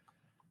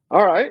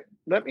 all right,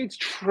 let me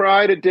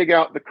try to dig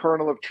out the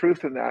kernel of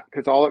truth in that,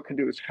 because all it can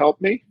do is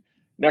help me.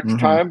 Next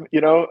time,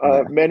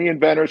 many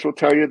inventors will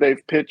tell you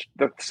they've pitched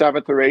the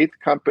 7th or 8th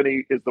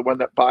company is the one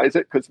that buys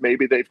it, because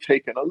maybe they've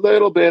taken a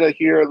little bit of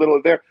here, a little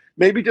of there.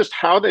 Maybe just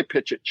how they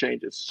pitch it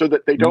changes so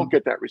that they don't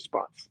get that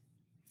response.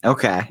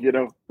 Okay.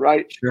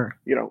 Right? Sure.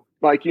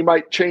 Like you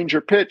might change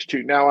your pitch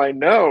to, now I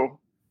know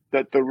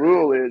that the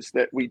rule is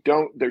that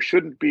there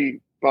shouldn't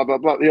be blah, blah,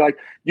 blah.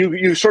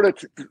 You sort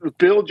of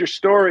build your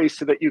story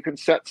so that you can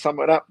set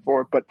someone up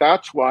for it. But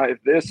that's why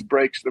this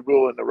breaks the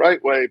rule in the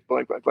right way,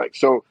 blank, blank, blank.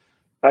 So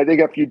I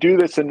think if you do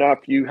this enough,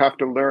 you have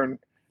to learn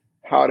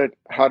how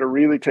to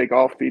really take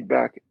all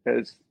feedback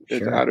as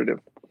additive.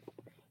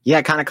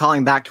 Yeah, kind of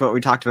calling back to what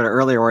we talked about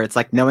earlier, where it's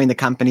like knowing the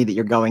company that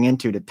you're going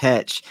into to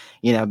pitch,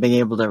 being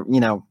able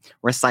to,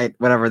 recite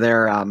whatever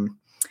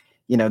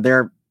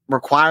their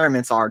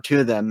requirements are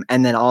to them,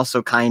 and then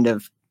also kind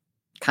of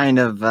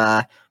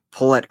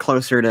pull it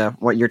closer to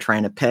what you're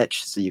trying to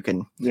pitch so you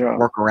can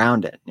work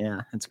around it.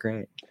 Yeah, that's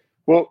great.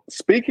 Well,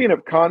 speaking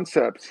of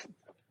concepts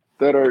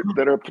that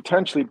are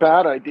potentially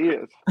bad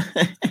ideas,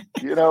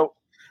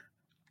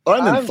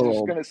 I'm just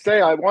going to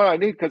say I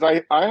need, because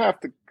I have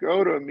to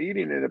go to a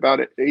meeting in about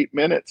 8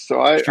 minutes.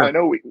 So I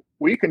know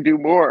we can do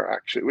more,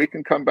 actually. We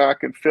can come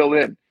back and fill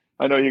in.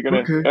 I know you're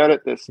going to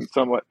edit this in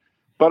somewhat.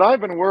 But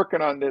I've been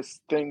working on this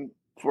thing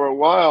for a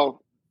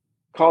while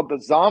called the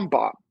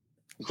Zombop.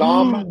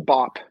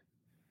 Zombop.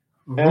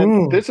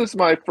 And this is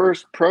my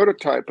first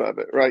prototype of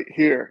it right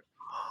here.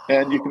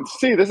 And you can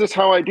see this is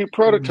how I do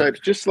prototypes,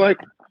 just like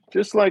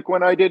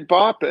when I did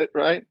Bop It,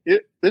 right?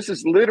 This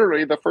is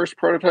literally the first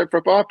prototype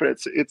for Bop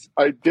It.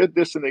 I did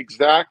this in the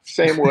exact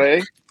same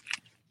way.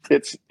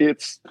 It's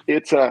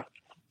a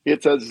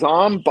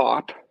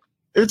Zombop.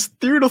 It's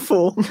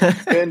beautiful.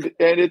 and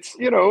it's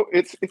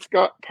it's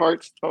got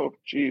parts. Oh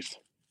geez.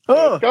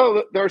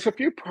 There's a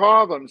few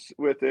problems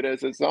with it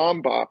as a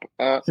Zombop.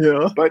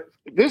 Yeah. But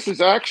this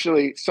is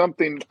actually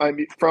something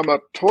from a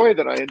toy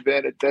that I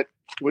invented that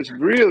was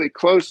really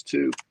close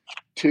to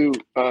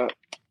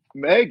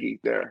Maggie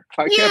there.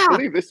 I can't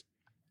believe this.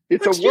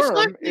 It's a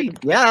worm.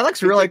 Yeah, it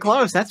looks really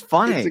close. That's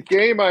funny. It's a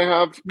game I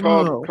have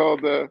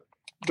called the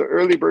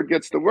Early Bird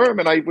Gets the Worm,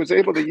 and I was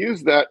able to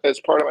use that as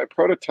part of my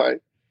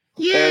prototype.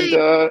 Yay.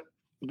 And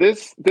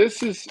this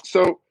is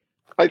so.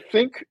 I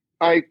think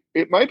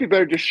it might be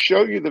better to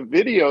show you the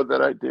video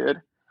that I did.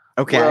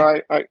 Okay.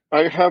 Where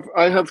I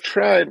have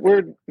tried.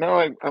 Now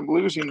I'm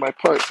losing my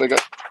parts. I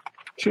got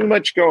too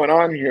much going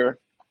on here.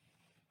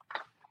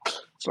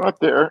 It's not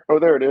there. Oh,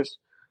 there it is.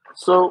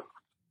 So.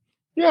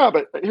 Yeah,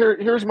 but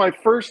here's my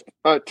first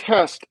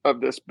test of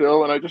this,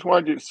 Bill, and I just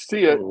wanted you to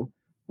see it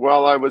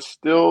while I was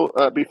still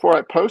before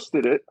I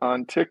posted it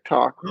on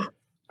TikTok,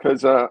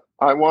 because I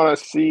want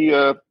to see.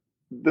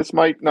 This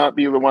might not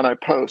be the one I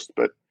post,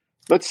 but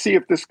let's see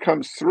if this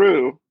comes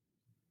through.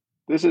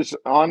 This is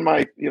on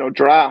my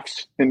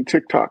drafts in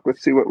TikTok.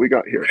 Let's see what we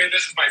got here. Okay,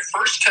 this is my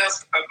first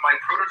test of my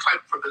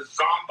prototype for the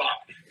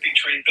Zombop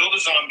featuring Build a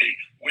Zombie.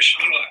 Wish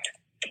me luck.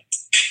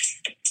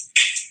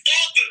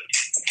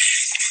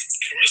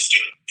 Twist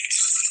it.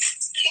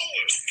 Pull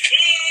it.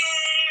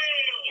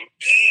 Oh,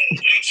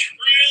 that's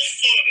real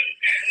funny.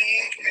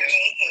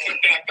 Put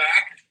that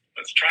back.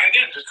 Let's try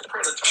again. Just a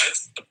prototype.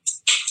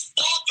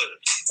 Pop it.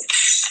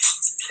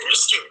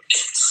 Twist it.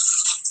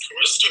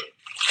 Twist it.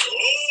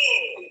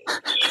 Oh,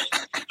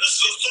 this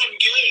is a fun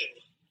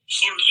game.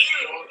 For you.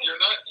 Well, you're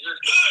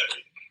good.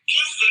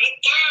 Give that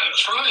back. I'm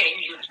trying.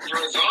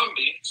 You're a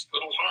zombie. It's a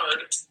little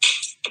hard.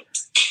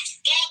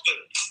 Pop it.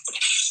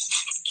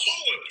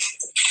 Pull it.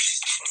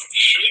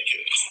 Shake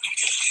it.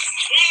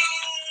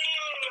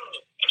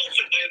 I don't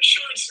think my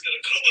insurance is going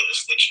to cover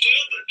this much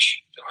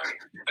damage.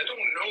 I don't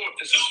know if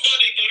this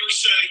Nobody better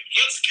say,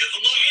 let's give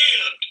him a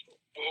hand.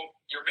 Well,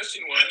 you're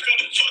missing one. I've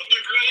got a foot in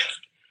the grave.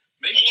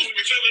 Maybe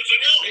with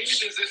everything else. Maybe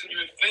this isn't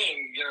your thing,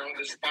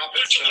 this Bob.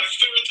 That's my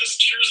favorite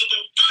tears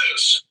about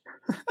this.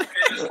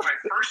 Okay, this is my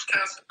first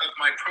test of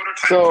my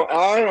prototype. So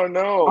I don't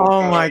know.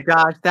 Oh my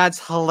gosh, that's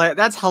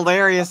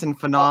hilarious and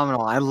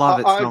phenomenal. I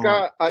love it so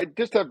much. I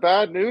just have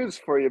bad news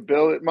for you,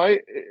 Bill. I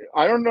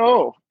don't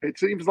know. It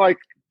seems like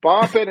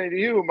Bobbit and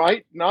you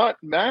might not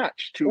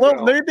match too well.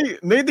 Well,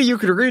 maybe you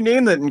could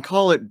rename it and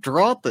call it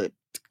Drop It,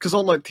 because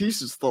all my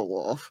pieces fell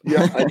off.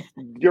 Yeah,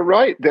 you're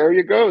right. There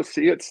you go.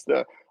 See,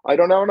 I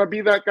don't want to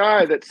be that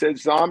guy that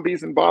says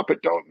zombies and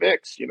Boppet don't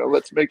mix.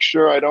 Let's make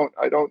sure I don't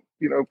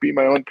be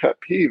my own pet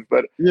peeve.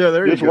 But yeah,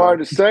 there you go. Just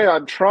wanted to say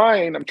I'm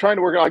trying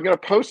to work. I'm going to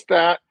post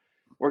that.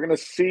 We're going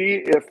to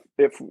see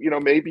if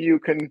maybe you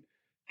can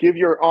give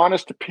your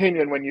honest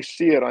opinion when you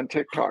see it on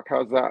TikTok.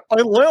 How's that?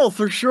 I will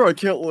for sure. I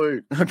can't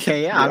wait.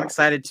 Okay, yeah. I'm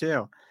excited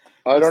too.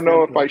 I don't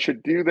know if I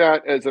should do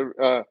that as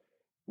a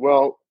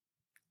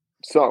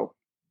So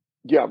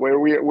yeah, I'm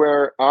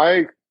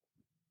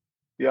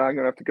going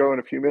to have to go in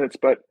a few minutes,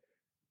 but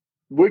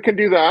we can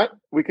do that.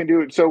 We can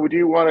do it. So would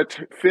you want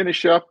to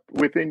finish up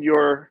do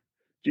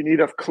you need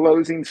a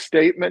closing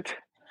statement?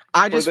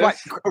 I just want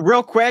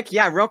real quick.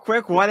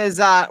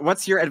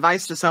 What's your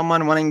advice to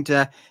someone wanting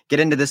to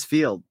get into this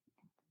field?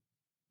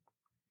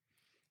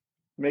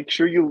 Make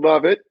sure you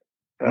love it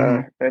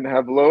and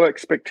have low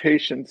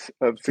expectations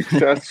of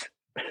success,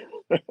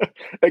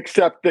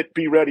 except that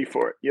be ready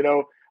for it.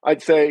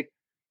 I'd say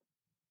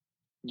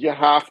you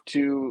have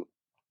to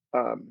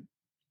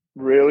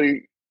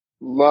really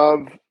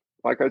love,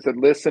 like I said,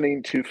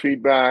 listening to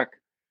feedback.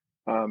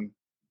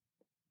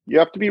 You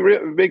have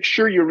to make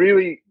sure you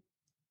really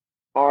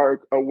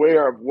are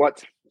aware of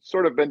what's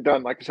sort of been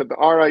done. Like I said, the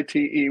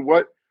RITE,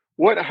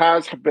 what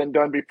has been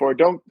done before.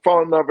 Don't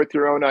fall in love with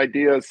your own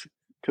ideas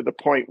to the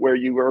point where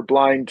you are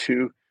blind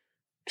to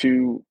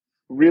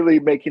really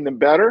making them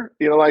better.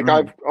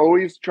 I've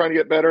always trying to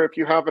get better. If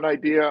you have an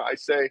idea, I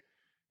say,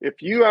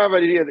 if you have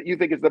an idea that you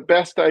think is the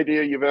best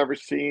idea you've ever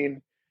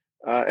seen,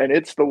 and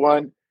it's the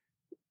one,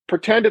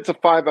 pretend it's a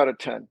 5 out of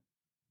 10.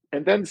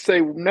 And then say,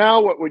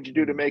 now what would you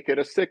do to make it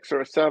a 6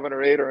 or a 7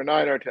 or 8 or a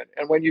 9 or a 10?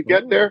 And when you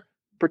get there,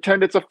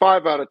 pretend it's a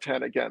 5 out of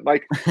 10 again.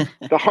 Like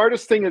the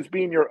hardest thing is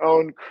being your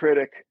own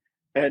critic,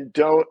 and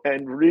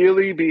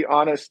really be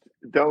honest.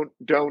 Don't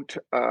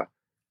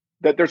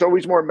that there's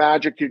always more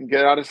magic you can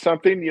get out of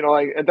something,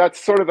 and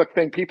that's sort of the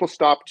thing. People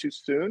stop too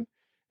soon.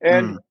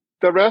 And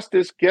the rest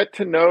is get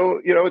to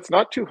know, it's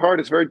not too hard.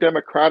 It's very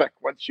democratic.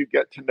 Once you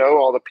get to know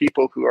all the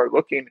people who are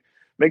looking,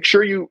 make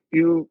sure you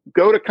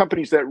go to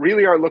companies that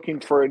really are looking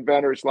for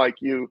inventors like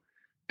you.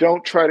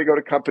 Don't try to go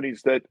to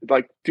companies that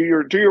do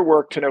your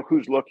work to know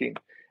who's looking.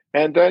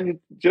 And then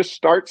just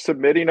start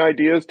submitting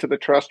ideas to the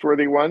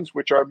trustworthy ones,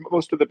 which are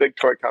most of the big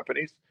toy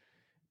companies.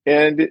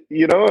 And,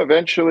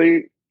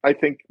 eventually I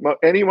think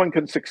anyone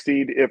can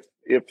succeed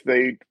if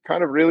they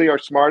kind of really are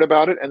smart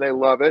about it and they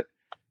love it.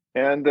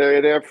 And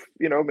they have,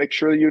 make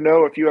sure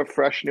if you have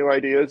fresh new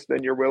ideas,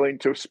 then you're willing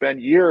to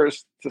spend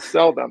years to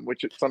sell them,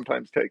 which it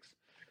sometimes takes.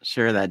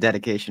 Sure, that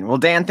dedication. Well,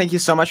 Dan, thank you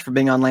so much for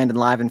being on Landon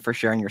Live and for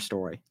sharing your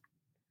story.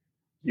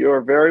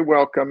 You're very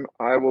welcome.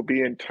 I will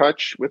be in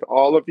touch with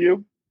all of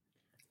you.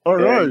 All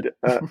right.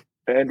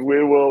 And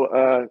we will.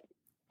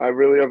 I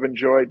really have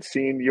enjoyed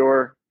seeing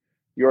your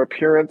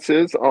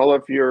appearances, all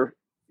of your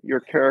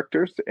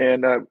characters,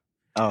 and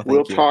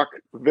we'll talk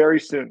very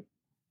soon.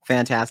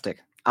 Fantastic.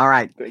 All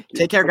right. Thank you.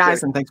 Take care,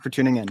 guys, and thanks for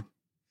tuning in.